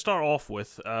to start off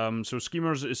with, so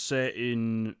Schemers is set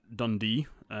in Dundee,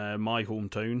 my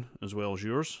hometown, as well as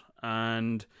yours,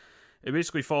 and it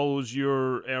basically follows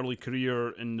your early career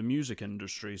in the music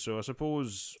industry. So I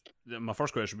suppose my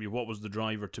first question would be, what was the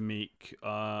driver to make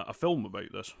a film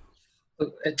about this?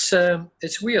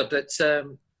 It's weird. It's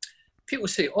people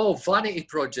say, "Oh, vanity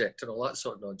project" and all that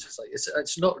sort of nonsense. Like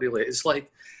it's not really. It's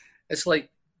like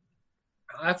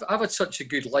I've had such a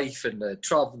good life and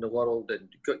traveling the world, and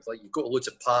you go to loads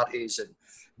of parties and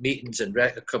meetings and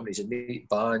record companies and meet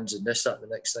bands and this, that, and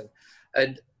the next thing,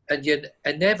 and you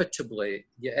inevitably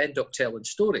you end up telling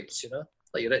stories.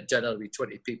 Like you're at dinner with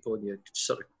 20 people and you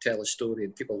sort of tell a story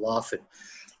and people laugh. And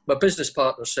my business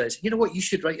partner says, "You know what? You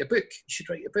should write a book. You should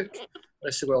write a book." And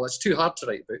I said, "Well, it's too hard to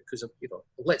write a book because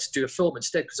let's do a film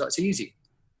instead because that's easy.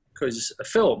 Because a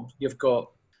film you've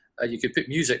got." You could put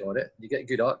music on it, you get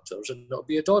good actors, and it'll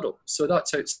be a doddle. So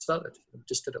that's how it started. I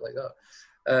just did it like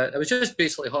that. It was just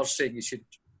basically her saying you should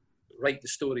write the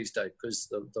stories down because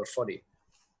they're funny.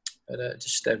 And it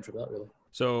just stemmed from that, really.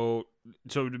 So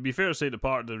to be fair to say,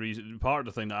 part of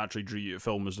the thing that actually drew you to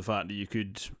film is the fact that you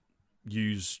could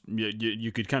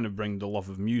you could kind of bring the love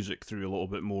of music through a little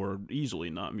bit more easily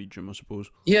in that medium, I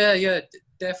suppose. Yeah,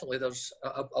 definitely.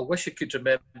 I wish I could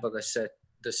remember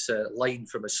this line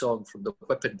from a song from the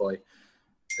Whipping Boy.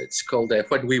 It's called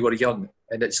When We Were Young,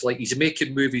 and it's like he's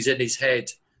making movies in his head,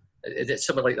 and it's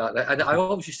something like that. And I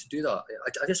always used to do that.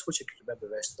 I just wish I could remember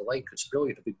the rest of the line because it's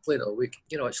brilliant. I've been playing it all week.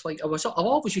 It's like I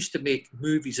always used to make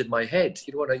movies in my head.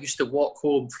 When I used to walk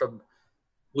home from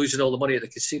losing all the money at the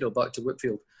casino back to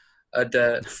Whitfield,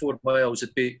 and 4 miles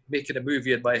would be making a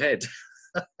movie in my head.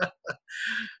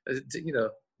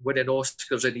 Winning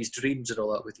Oscars in his dreams and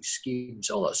all that with his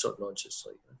schemes, all that sort of nonsense.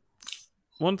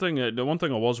 The one thing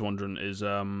I was wondering is,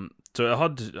 so it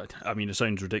had. I mean, it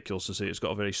sounds ridiculous to say it's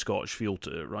got a very Scottish feel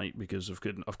to it, right? Because of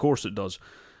course it does.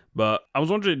 But I was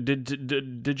wondering,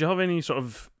 did you have any sort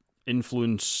of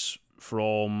influence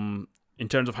from, in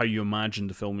terms of how you imagined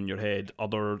the film in your head,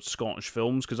 other Scottish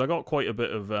films? Because I got quite a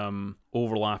bit of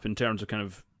overlap in terms of kind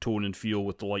of tone and feel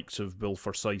with the likes of Bill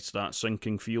Forsyth's That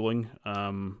Sinking Feeling.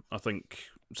 I think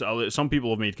some people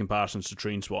have made comparisons to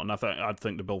Trainspotting, and I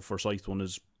think the Bill Forsyth one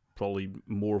is probably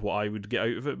more what I would get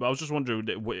out of it. But I was just wondering,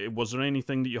 was there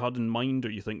anything that you had in mind, or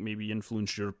you think maybe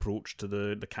influenced your approach to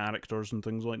the characters and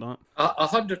things like that?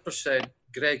 100%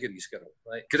 Gregory's Girl,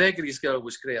 right? Gregory's Girl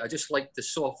was great. I just liked the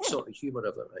soft sort of humour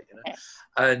of it, right? You know,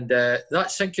 and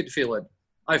that sinking feeling,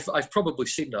 I've probably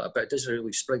seen that, but it doesn't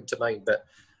really spring to mind. But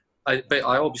I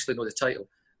obviously know the title.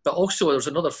 But also there's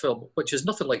another film which is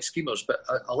nothing like Schemers, but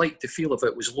I like the feel of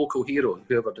it. Was Local Hero,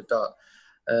 whoever did that.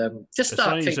 Just it's that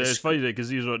funny, kind of. It's funny because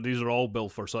these are all Bill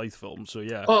Forsyth films. So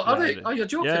yeah. Oh, are they? Oh, you're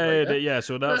joking. Yeah.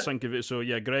 So that's think of it. So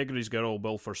yeah, Gregory's Girl,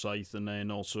 Bill Forsyth, and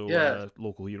then also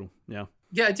Local Hero. Yeah.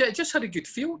 Yeah, it just had a good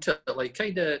feel to it, like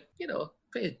kind of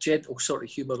kind of gentle sort of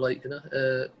humour, like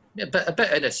a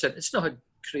bit innocent. It's not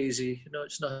crazy,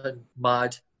 it's not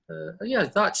mad.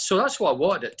 That's what I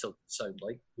wanted it to sound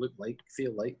like, look like,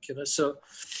 feel like, So.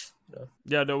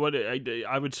 Yeah, no. What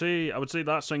I would say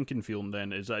that sinking feeling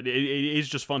then is that it is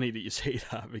just funny that you say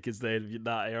that, because then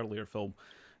that earlier film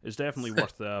is definitely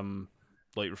worth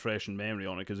like refreshing memory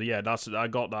on it, because I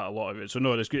got that a lot of it. So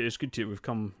no, it's good. It's good to we've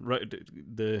come right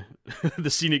the the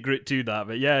scenic route to that.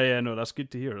 But no, that's good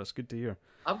to hear. That's good to hear.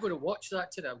 I'm going to watch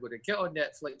that tonight. I'm going to get on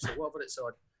Netflix or whatever it's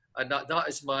on, and that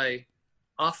is my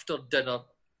after dinner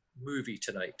movie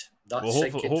tonight. Well,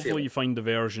 hopefully you find the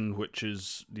version which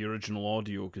is the original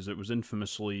audio, because it was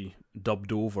infamously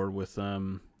dubbed over with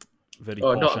very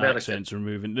posh accents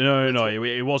removing. No,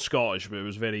 it was Scottish, but it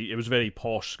was very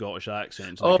posh Scottish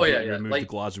accents. Removed the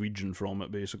Glaswegian from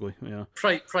it, basically. Yeah.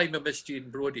 Prime of Miss Jean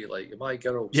Brodie, like My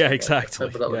Girl. Yeah,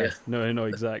 exactly. No,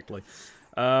 exactly.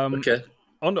 Okay.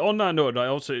 On that note, I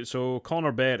also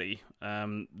Connor Berry,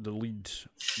 the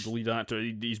lead actor,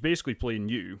 he's basically playing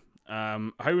you.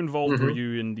 How involved were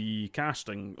you in the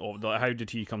casting of that? How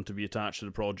did he come to be attached to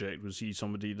the project? Was he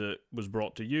somebody that was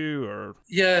brought to you, or?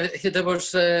 Yeah, there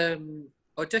was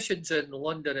auditions in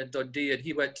London and Dundee, and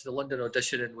he went to the London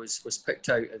audition and was picked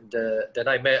out, and then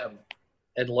I met him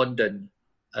in London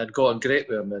and got on great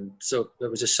with him, and so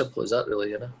it was as simple as that,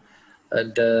 really,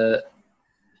 And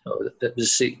it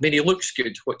was. I mean, he looks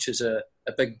good, which is a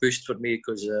big boost for me,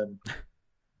 because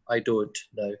I don't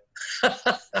now.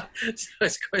 So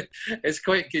it's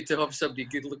quite good to have somebody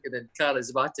good looking and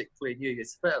charismatic playing you.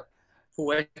 It's a bit of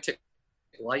poetic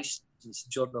license,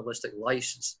 journalistic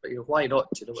license, but why not?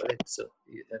 Do you know what I mean? So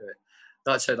anyway,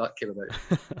 that's how that came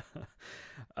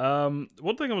about.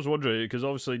 One thing I was wondering, because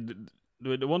obviously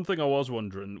the one thing I was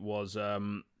wondering was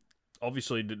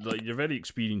obviously you're very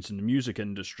experienced in the music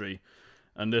industry,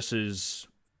 and this is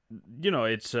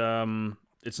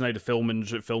it's now the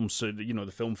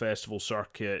the film festival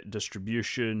circuit,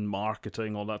 distribution,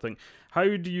 marketing, all that thing.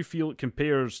 How do you feel it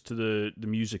compares to the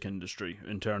music industry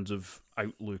in terms of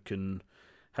outlook and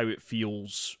how it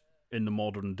feels in the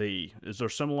modern day? Is there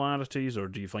similarities, or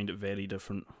do you find it very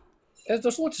different?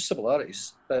 There's lots of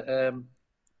similarities, but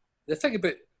the thing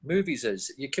about movies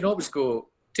is you can always go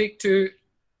take 2,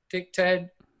 take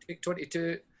 10, take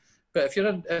 22. But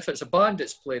if it's a band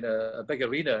that's playing a big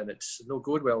arena and it's not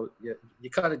going well, you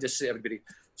can't just say to everybody,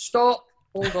 stop,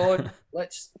 hold on,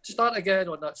 let's start again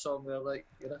on that song there,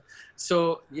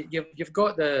 So you've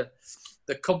got the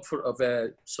comfort of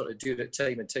sort of doing it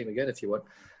time and time again if you want.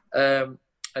 And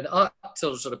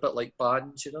actors are a bit like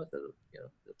bands, they're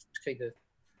kind of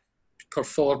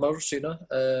performers,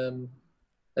 And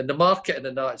the marketing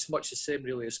and that, it's much the same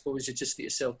really. I suppose you just need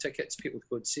to sell tickets, people to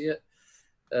go and see it.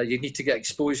 You need to get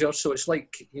exposure, so it's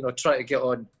like trying to get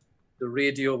on the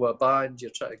radio with a band.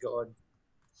 You're trying to get on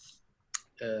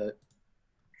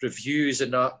reviews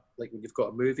and that, like when you've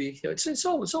got a movie. It's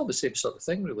all the same sort of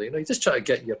thing, really. You just try to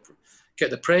get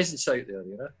the presence out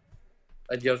there,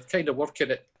 and you're kind of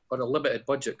working it on a limited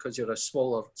budget because you're a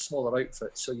smaller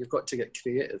outfit, so you've got to get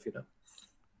creative,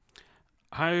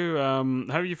 How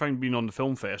have you found being on the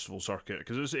film festival circuit?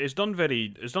 Because it's done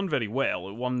very well.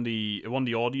 It won the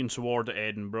Audience Award at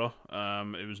Edinburgh.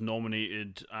 It was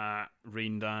nominated at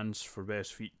Raindance for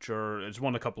Best Feature. It's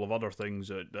won a couple of other things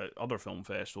at other film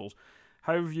festivals.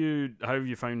 How have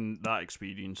you found that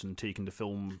experience and taking the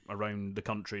film around the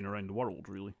country and around the world,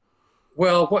 really?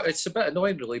 Well, it's a bit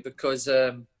annoying, really, because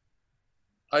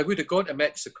I would have gone to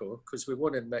Mexico because we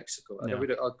won in Mexico, and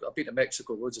I've been to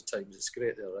Mexico loads of times. It's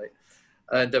great there, right?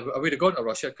 And I would have gone to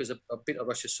Russia because I've been to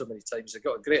Russia so many times. I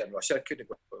got on great in Russia. I couldn't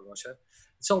go to Russia.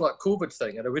 It's all that COVID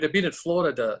thing. And I would have been in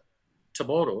Florida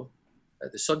tomorrow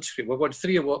at the Sunscreen. We won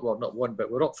 3 awards. Well, not one, but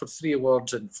we're up for 3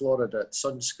 awards in Florida at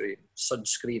Sunscreen,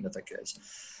 I think it is.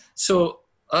 So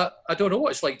I don't know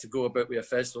what it's like to go about with a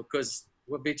festival because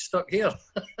we've been stuck here.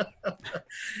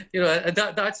 And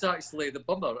that's actually the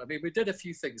bummer. I mean, we did a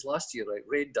few things last year, right?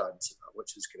 Raindance,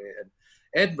 which was great. And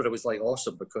Edinburgh was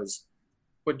awesome because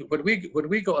when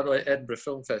we got on Edinburgh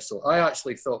Film Festival, I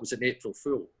actually thought it was an April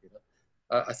Fool. You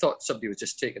know, I thought somebody was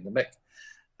just taking the mick.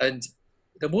 And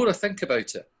the more I think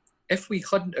about it, if we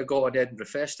hadn't have got an Edinburgh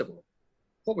Festival,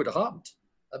 what would have happened?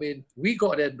 I mean, we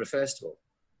got an Edinburgh Festival,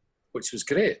 which was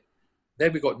great.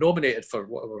 Then we got nominated for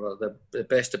whatever the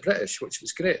Best of British, which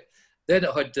was great. Then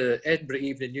it had the Edinburgh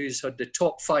Evening News had the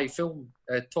top five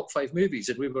movies,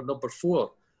 and we were number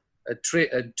 4.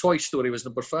 And Toy Story was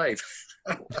number 5.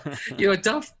 You know,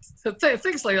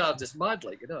 things like that are just mad,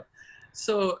 like, you know.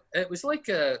 So it was like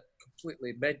a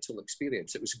completely mental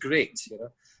experience. It was great, you know.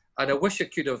 And I wish I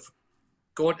could have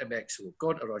gone to Mexico,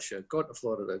 gone to Russia, gone to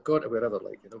Florida, gone to wherever,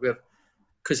 like, you know,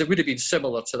 because it would have been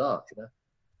similar to that, you know.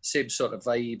 Same sort of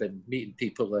vibe and meeting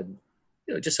people and,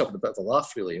 you know, just having a bit of a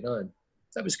laugh, really, you know. And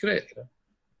that was great, you know.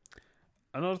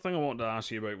 Another thing I wanted to ask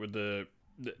you about with the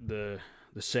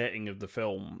setting of the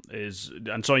film is,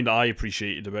 and something that I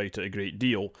appreciated about it a great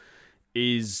deal,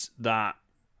 is that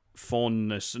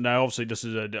fondness. Now, obviously, this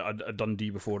is a Dundee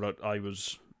before I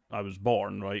was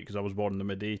born, right? Because I was born in the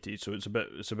mid-80s, so it's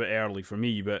a bit early for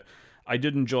me. But I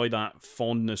did enjoy that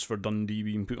fondness for Dundee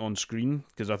being put on screen,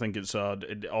 because I think it's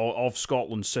of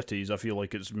Scotland's cities, I feel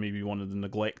like it's maybe one of the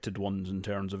neglected ones in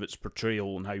terms of its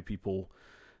portrayal and how people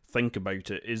think about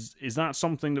it. Is that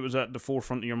something that was at the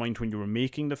forefront of your mind when you were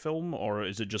making the film, or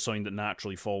is it just something that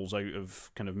naturally falls out of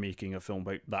kind of making a film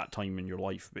about that time in your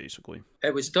life, basically?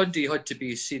 It was Dundee had to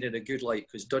be seen in a good light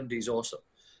because Dundee's awesome.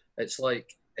 It's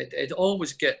like it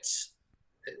always gets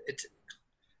it,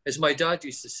 as my dad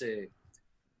used to say,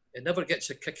 it never gets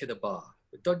a kick in the bar,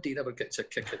 but Dundee never gets a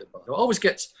kick in the bar. It always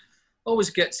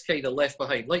gets kind of left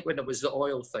behind, like when it was the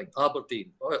oil thing,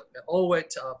 Aberdeen. It all went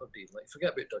to Aberdeen. Like,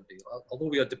 forget about Dundee. Although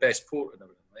we had the best port and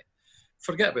everything, like,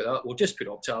 forget about that. We'll just put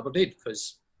it up to Aberdeen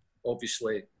because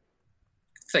obviously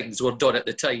things were done at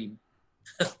the time.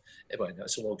 Anyway,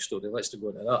 that's a long story. Let's not go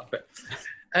into that.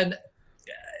 And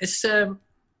it's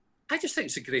I just think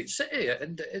it's a great city,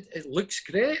 and it looks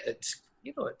great. It's,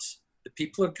 you know, the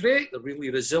people are great. They're really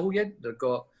resilient. They've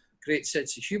got great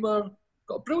sense of humour.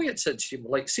 Got a brilliant sense of humour.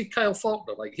 Like, see Kyle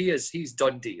Faulkner, like he's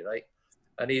Dundee, right?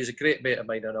 And he's a great mate of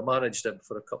mine, and I managed him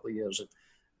for a couple of years. And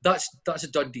that's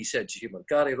a Dundee sense of humour.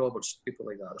 Gary Roberts, people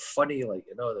like that, they're funny, like,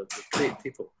 you know, they're great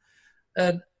people.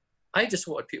 And I just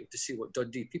wanted people to see what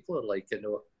Dundee people are like, you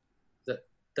know,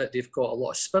 that they've got a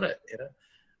lot of spirit, you know.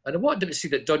 And I wanted them to see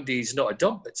that Dundee's not a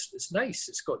dump. It's nice.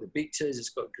 It's got the beaches. It's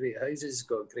got great houses. It's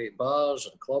got great bars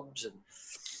and clubs and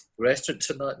restaurants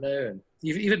and that now. And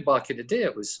even back in the day,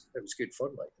 it was good fun,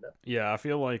 like, you know. Yeah, I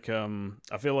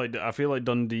feel like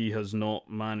Dundee has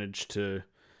not managed to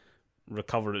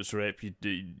recover its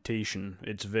reputation.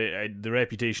 The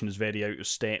reputation is very out of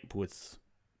step with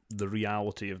the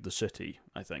reality of the city,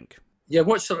 I think. Yeah,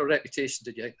 what sort of reputation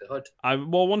did you think they had?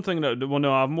 One thing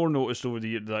I've more noticed over the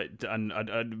years,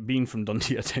 and being from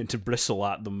Dundee, I tend to bristle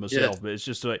at them myself. Yeah. But it's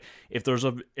just like if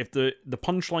the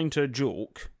punchline to a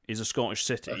joke is a Scottish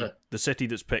city, the city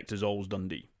that's picked is always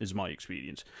Dundee, is my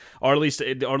experience, or at least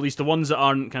the ones that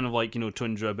aren't kind of like, you know,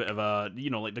 twinge a bit of a, you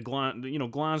know, like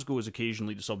Glasgow is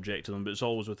occasionally the subject to them, but it's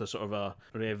always with a sort of a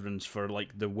reverence for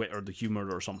like the wit or the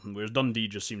humour or something. Whereas Dundee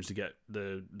just seems to get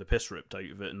the piss ripped out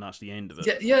of it, and that's the end of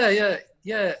it. Yeah.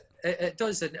 It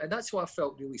does, and that's what I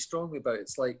felt really strongly about.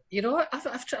 It's like, you know,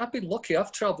 I've been lucky.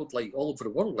 I've travelled like all over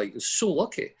the world. Like, I was so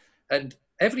lucky, and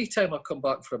every time I come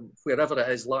back from wherever it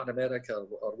is, Latin America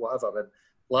or whatever, and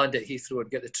land at Heathrow and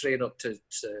get the train up to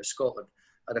Scotland,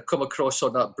 and I come across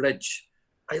on that bridge,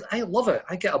 I love it.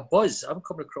 I get a buzz. I'm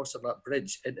coming across on that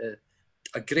bridge into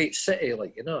a great city,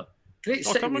 like, you know. Great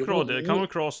city. Come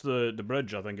across the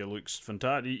bridge. I think it looks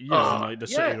fantastic. You know, like the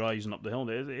city rising up the hill.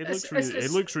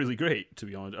 It looks really great, to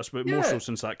be honest. More so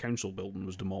since that council building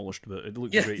was demolished, but it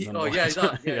looks great.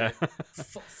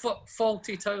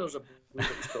 Faulty Towers, I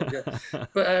believe it's called. Yeah,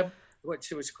 but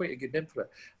which was quite a good name for it.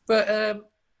 But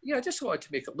I just wanted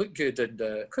to make it look good, and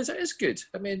because it is good.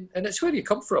 I mean, and it's where you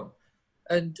come from,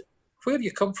 and where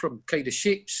you come from kind of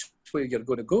shapes where you're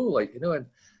going to go, like, you know.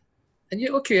 And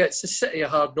yeah, okay, it's a city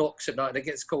of hard knocks and that, and it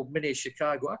gets called Mini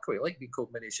Chicago. I quite like being called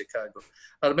Mini Chicago.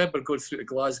 I remember going through to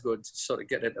Glasgow and sort of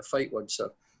getting into a fight once. I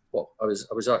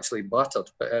was actually battered,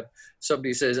 but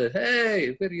somebody says,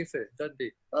 "Hey, where are you from?"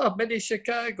 Dundee. Oh, Mini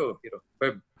Chicago. You know,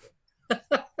 boom.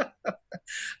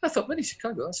 I thought Mini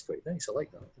Chicago. That's quite nice. I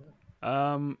like that.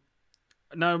 Yeah.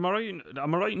 Now, am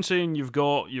I right in saying you've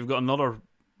got another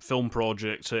film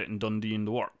project set in Dundee in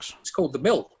the works? It's called The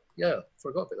Mill. Yeah,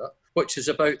 forgot about that. Which is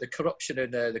about the corruption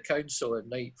in the council from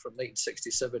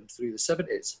 1967 through the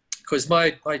 70s. Because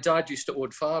my dad used to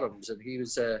own farms, and he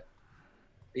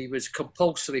was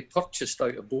compulsory purchased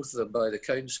out of both of them by the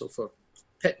council for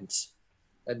pittance.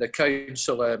 and the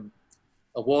council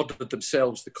awarded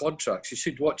themselves the contracts. You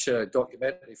should watch a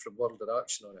documentary from World in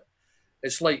Action on it.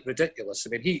 It's like ridiculous. I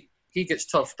mean, he gets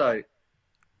turfed out.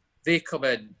 They come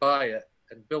in, buy it,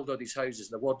 and build all these houses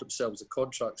and award themselves the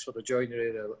contracts for the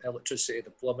joinery, the electricity,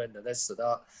 the plumbing, and this and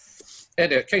that.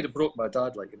 Anyway, it kind of broke my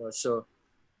dad, like, you know. So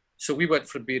we went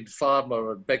from being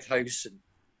farmer and big house and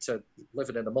to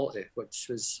living in a multi, which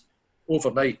was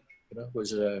overnight, you know,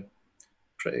 was a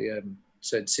pretty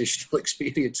sensational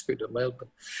experience, put it mildly.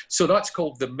 So that's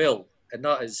called The Mill, and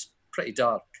that is pretty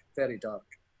dark, very dark,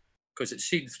 because it's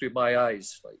seen through my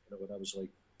eyes, like, you know, when I was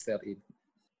like 13.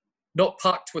 Not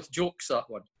packed with jokes, that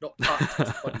one. Not packed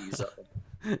with funnies, that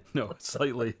one. No,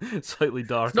 slightly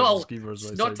darker.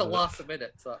 It's not to laugh a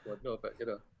minute, that one. No, but you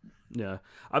know. Yeah,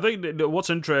 I think what's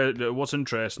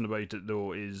interesting about it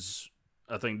though is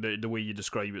I think the way you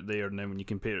describe it there, and then when you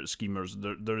compare it to Schemers,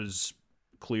 there is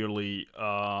clearly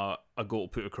a goal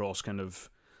to put across kind of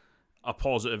a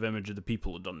positive image of the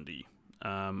people of Dundee,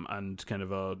 and kind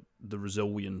of the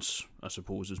resilience, I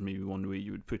suppose, is maybe one way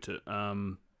you would put it.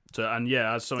 And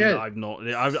yeah, that's something that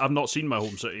I've not seen my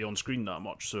home city on screen that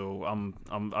much, so I'm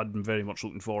very much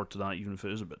looking forward to that, even if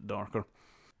it is a bit darker.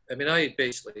 I mean, I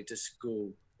basically just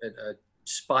go in a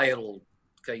spiral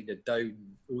kind of down,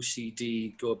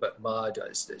 OCD, go a bit mad.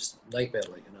 It's nightmare,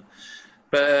 like, you know.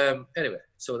 But anyway,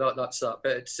 so that's that.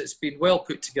 But it's been well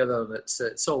put together, and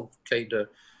it's all kind of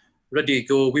ready to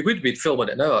go. We would be filming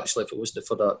it now, actually, if it wasn't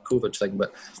for that COVID thing.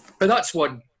 But that's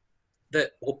one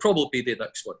that will probably be the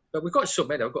next one. But we've got so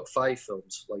many. I've got 5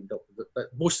 films lined up, but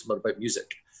most of them are about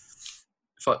music.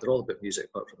 In fact, they're all about music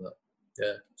apart from that.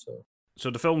 Yeah, So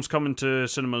the film's coming to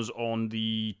cinemas on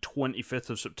the 25th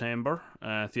of September,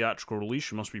 theatrical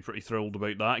release. You must be pretty thrilled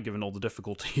about that, given all the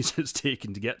difficulties it's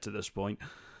taken to get to this point.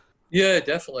 Yeah,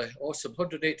 definitely. Awesome.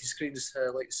 180 screens,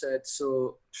 like I said.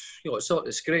 So, you know,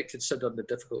 it's great considering the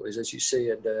difficulties, as you say.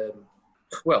 And,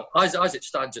 well, as it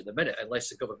stands at the minute, unless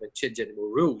the government change any more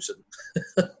rules,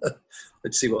 and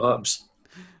let's see what happens.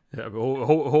 Yeah, but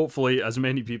hopefully as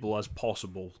many people as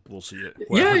possible will see it.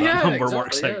 Yeah, that number exactly,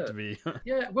 works out to be.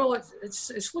 Yeah, well,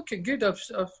 it's looking good.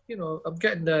 I'm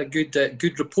getting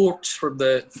good reports from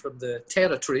the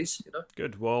territories. You know.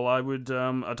 Good. Well,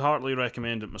 I'd heartily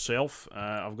recommend it myself.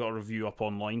 I've got a review up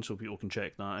online so people can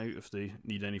check that out if they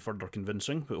need any further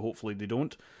convincing, but hopefully they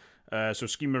don't. So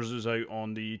Schemers is out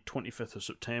on the 25th of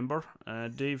September.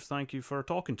 Dave, thank you for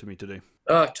talking to me today.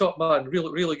 Top man,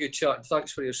 really good chat, and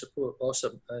thanks for your support.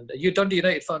 Awesome. And are you a Dundee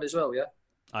United fan as well, yeah?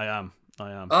 I am. Come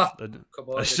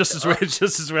on. It's just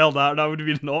as well that would have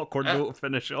been an awkward note to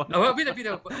finish on. I mean, it'd been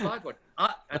a bad one.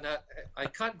 I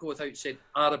can't go without saying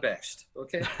Arabest,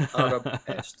 okay?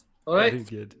 Arabest. All right?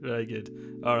 Very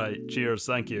good. All right, cheers,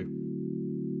 thank you.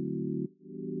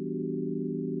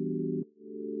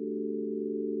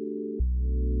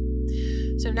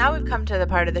 So now we've come to the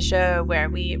part of the show where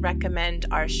we recommend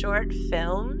our short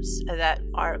films that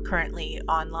are currently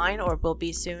online or will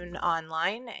be soon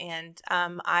online. And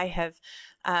I have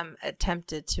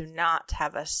attempted to not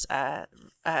have us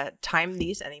time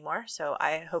these anymore. So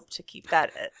I hope to keep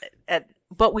that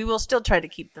but we will still try to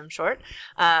keep them short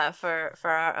for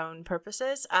our own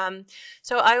purposes.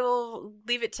 So I will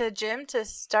leave it to Jim to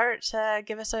start.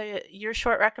 Give us your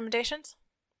short recommendations.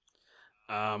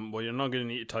 Well, you're not going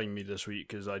to need to time me this week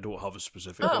because I don't have a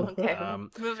specific. Oh, okay.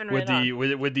 Moving right on.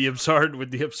 With the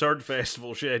absurd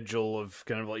festival schedule of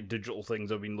kind of like digital things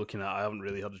I've been looking at, I haven't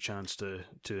really had a chance to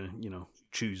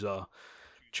choose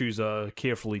a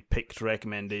carefully picked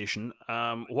recommendation.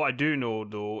 What I do know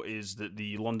though is that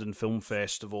the London Film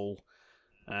Festival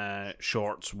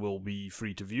shorts will be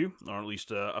free to view, or at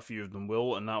least a few of them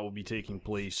will, and that will be taking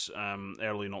place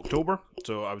early in October.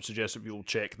 So I would suggest that people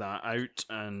check that out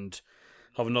and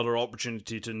have another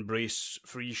opportunity to embrace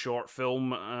free short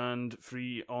film and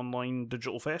free online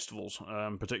digital festivals,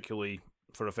 particularly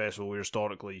for a festival where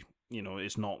historically,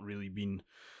 it's not really been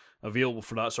available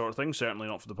for that sort of thing, certainly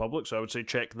not for the public. So I would say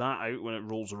check that out when it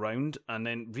rolls around. And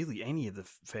then really any of the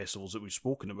festivals that we've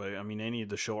spoken about, I mean, any of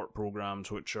the short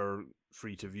programs which are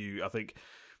free to view, I think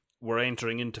we're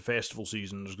entering into festival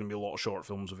season. There's going to be a lot of short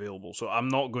films available. So I'm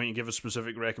not going to give a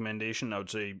specific recommendation. I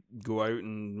would say go out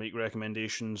and make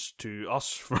recommendations to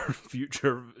us for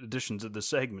future editions of the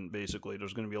segment, basically.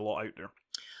 There's going to be a lot out there.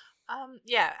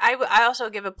 I also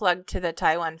give a plug to the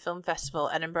Taiwan Film Festival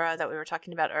Edinburgh that we were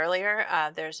talking about earlier.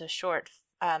 There's a short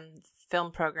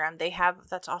film program they have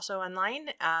that's also online,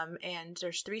 and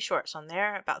there's 3 shorts on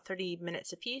there, about 30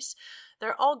 minutes apiece.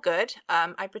 They're all good.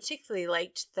 I particularly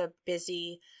liked the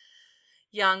busy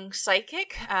young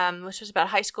psychic, which was about a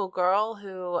high school girl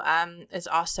who is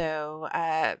also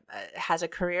has a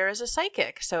career as a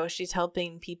psychic. So she's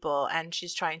helping people, and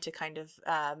she's trying to kind of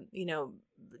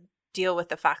deal with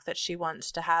the fact that she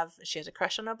has a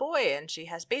crush on a boy, and she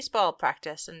has baseball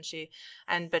practice,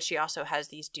 but she also has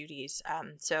these duties.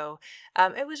 So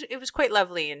it was quite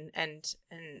lovely, and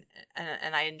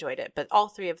I enjoyed it. But all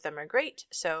three of them are great.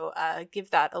 So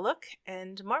give that a look.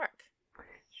 And Mark.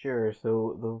 Sure.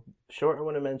 So the short I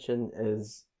want to mention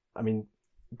is, I mean,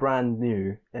 brand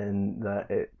new in that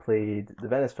it played the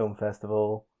Venice Film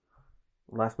Festival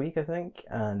last week, I think,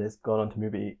 and it's gone on to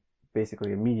movie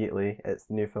basically immediately. It's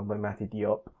the new film by Mati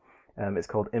Diop. It's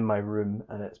called In My Room,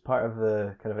 and it's part of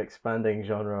the kind of expanding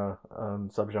genre,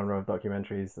 subgenre of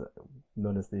documentaries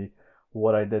known as the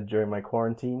What I Did During My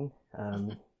Quarantine.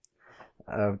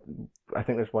 I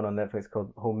think there's one on Netflix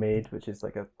called Homemade, which is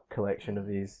like a collection of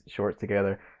these shorts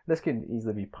together. This could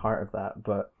easily be part of that,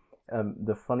 but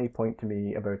the funny point to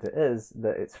me about it is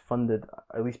that it's funded,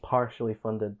 at least partially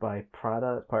funded, by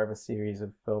Prada. It's part of a series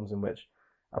of films in which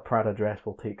a Prada dress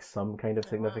will take some kind of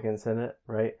significance in it,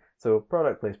 right? So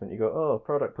product placement, you go, oh,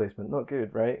 product placement, not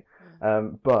good, right?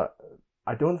 But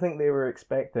I don't think they were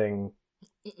expecting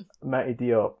Mati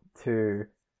Diop to,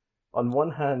 on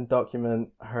one hand,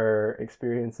 document her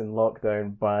experience in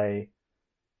lockdown by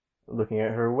looking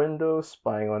at her window,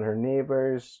 spying on her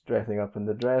neighbors, dressing up in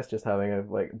the dress, just having a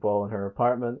ball in her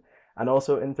apartment, and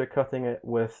also intercutting it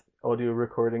with audio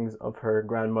recordings of her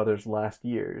grandmother's last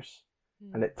years.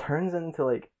 And it turns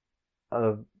into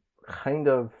a kind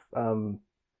of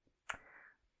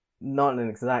not an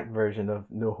exact version of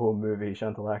No Home Movie,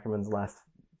 Chantal Akerman's last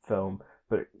film,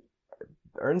 but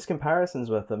earns comparisons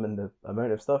with them in the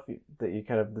amount of stuff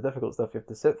the difficult stuff you have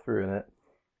to sit through in it.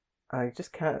 I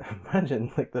just can't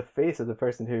imagine the face of the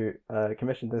person who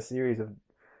commissioned this series of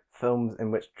films in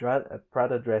which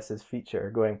Prada dresses feature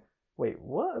going, wait,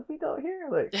 what have we got here?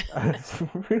 I was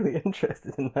really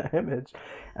interested in that image.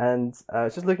 And I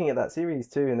was just looking at that series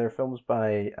too, and there are films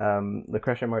by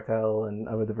Lucretia Martel and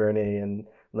Ava DuVernay and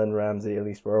Lynn Ramsey,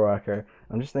 Elise Rohrwacher.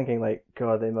 I'm just thinking,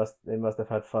 God, they must have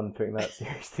had fun putting that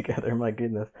series together. My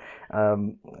goodness.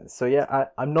 So yeah,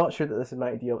 I'm not sure that this is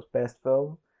Mati Diop's best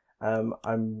film.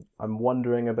 I'm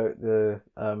wondering about the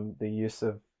use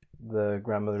of the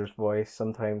grandmother's voice.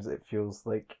 Sometimes it feels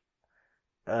like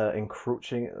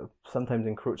encroachingly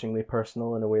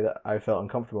personal in a way that I felt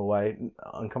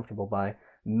uncomfortable by,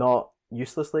 not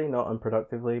uselessly, not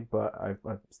unproductively, but I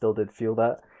still did feel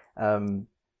that.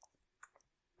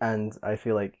 And I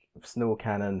feel like Snow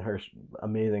Cannon, her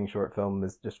amazing short film,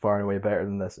 is just far and away better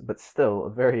than this, but still a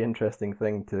very interesting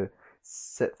thing to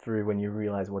sit through when you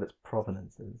realize what its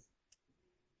provenance is.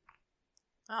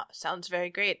 Oh, sounds very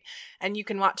great. And you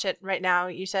can watch it right now,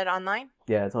 you said, online?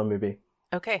 Yeah, it's on Mubi.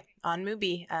 Okay, on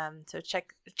Mubi. So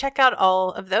check out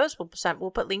all of those.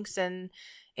 We'll put links in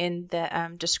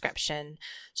the description.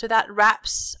 So that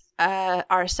wraps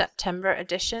our September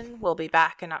edition. We'll be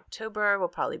back in October. We'll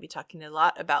probably be talking a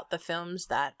lot about the films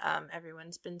that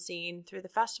everyone's been seeing through the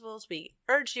festivals. We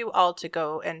urge you all to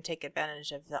go and take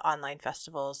advantage of the online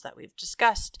festivals that we've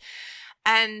discussed,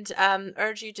 and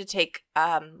urge you to to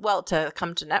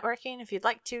come to networking if you'd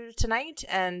like to tonight,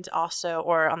 and also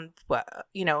or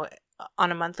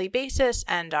on a monthly basis,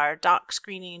 and our doc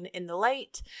screening in the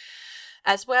Light,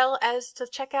 as well as to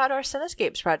check out our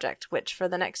Cinescapes project, which for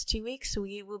the next 2 weeks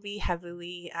we will be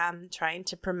heavily trying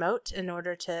to promote in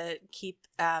order to keep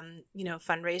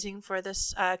fundraising for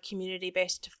this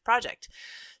community-based project.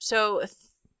 So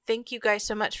thank you guys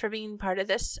so much for being part of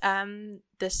this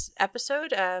this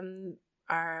episode.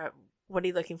 What are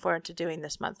you looking forward to doing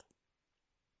this month?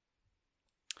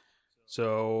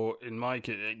 So in my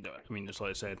case, I mean, just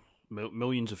like I said,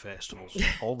 millions of festivals,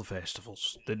 all the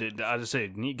festivals. They did, as I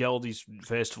said, need to get all these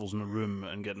festivals in a room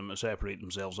and get them to separate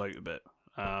themselves out a bit.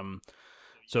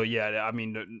 So yeah, I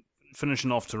mean,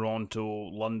 finishing off Toronto,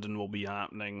 London will be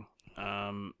happening.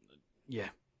 Yeah,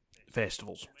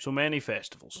 festivals. So many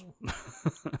festivals.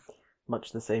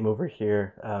 Much the same over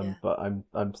here. But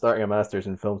I'm starting a master's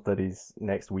in film studies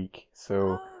next week,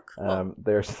 so cool.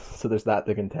 There's that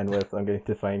to contend with. I'm going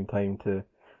to find time to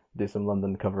do some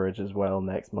London coverage as well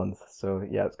next month. So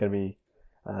yeah, it's going to be,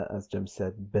 as Jim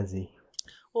said, busy.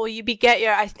 Well,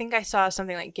 I think I saw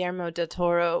something like Guillermo del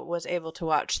Toro was able to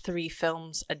watch 3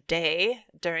 films a day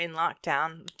during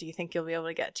lockdown. Do you think you'll be able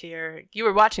to get to you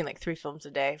were watching 3 films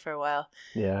a day for a while?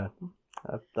 Yeah.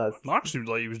 Mark seemed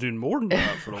like he was doing more than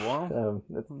that for a while.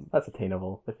 That's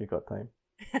attainable if you've got time.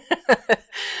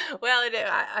 Well,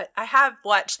 I have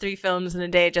watched 3 films in a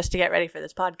day just to get ready for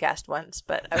this podcast once,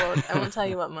 but I won't tell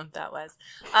you what month that was.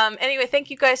 Anyway, thank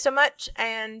you guys so much,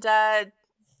 and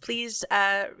please,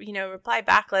 reply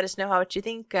back. Let us know what you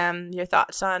think. Your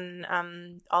thoughts on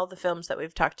all the films that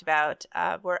we've talked about.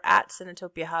 We're at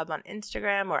Cinetopia Hub on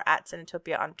Instagram. We're at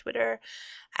Cinetopia on Twitter.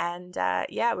 And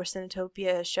we're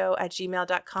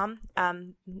cinetopiashow@gmail.com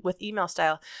with email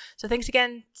style. So thanks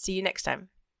again. See you next time.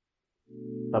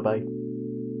 Bye-bye.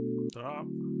 Ta-ra.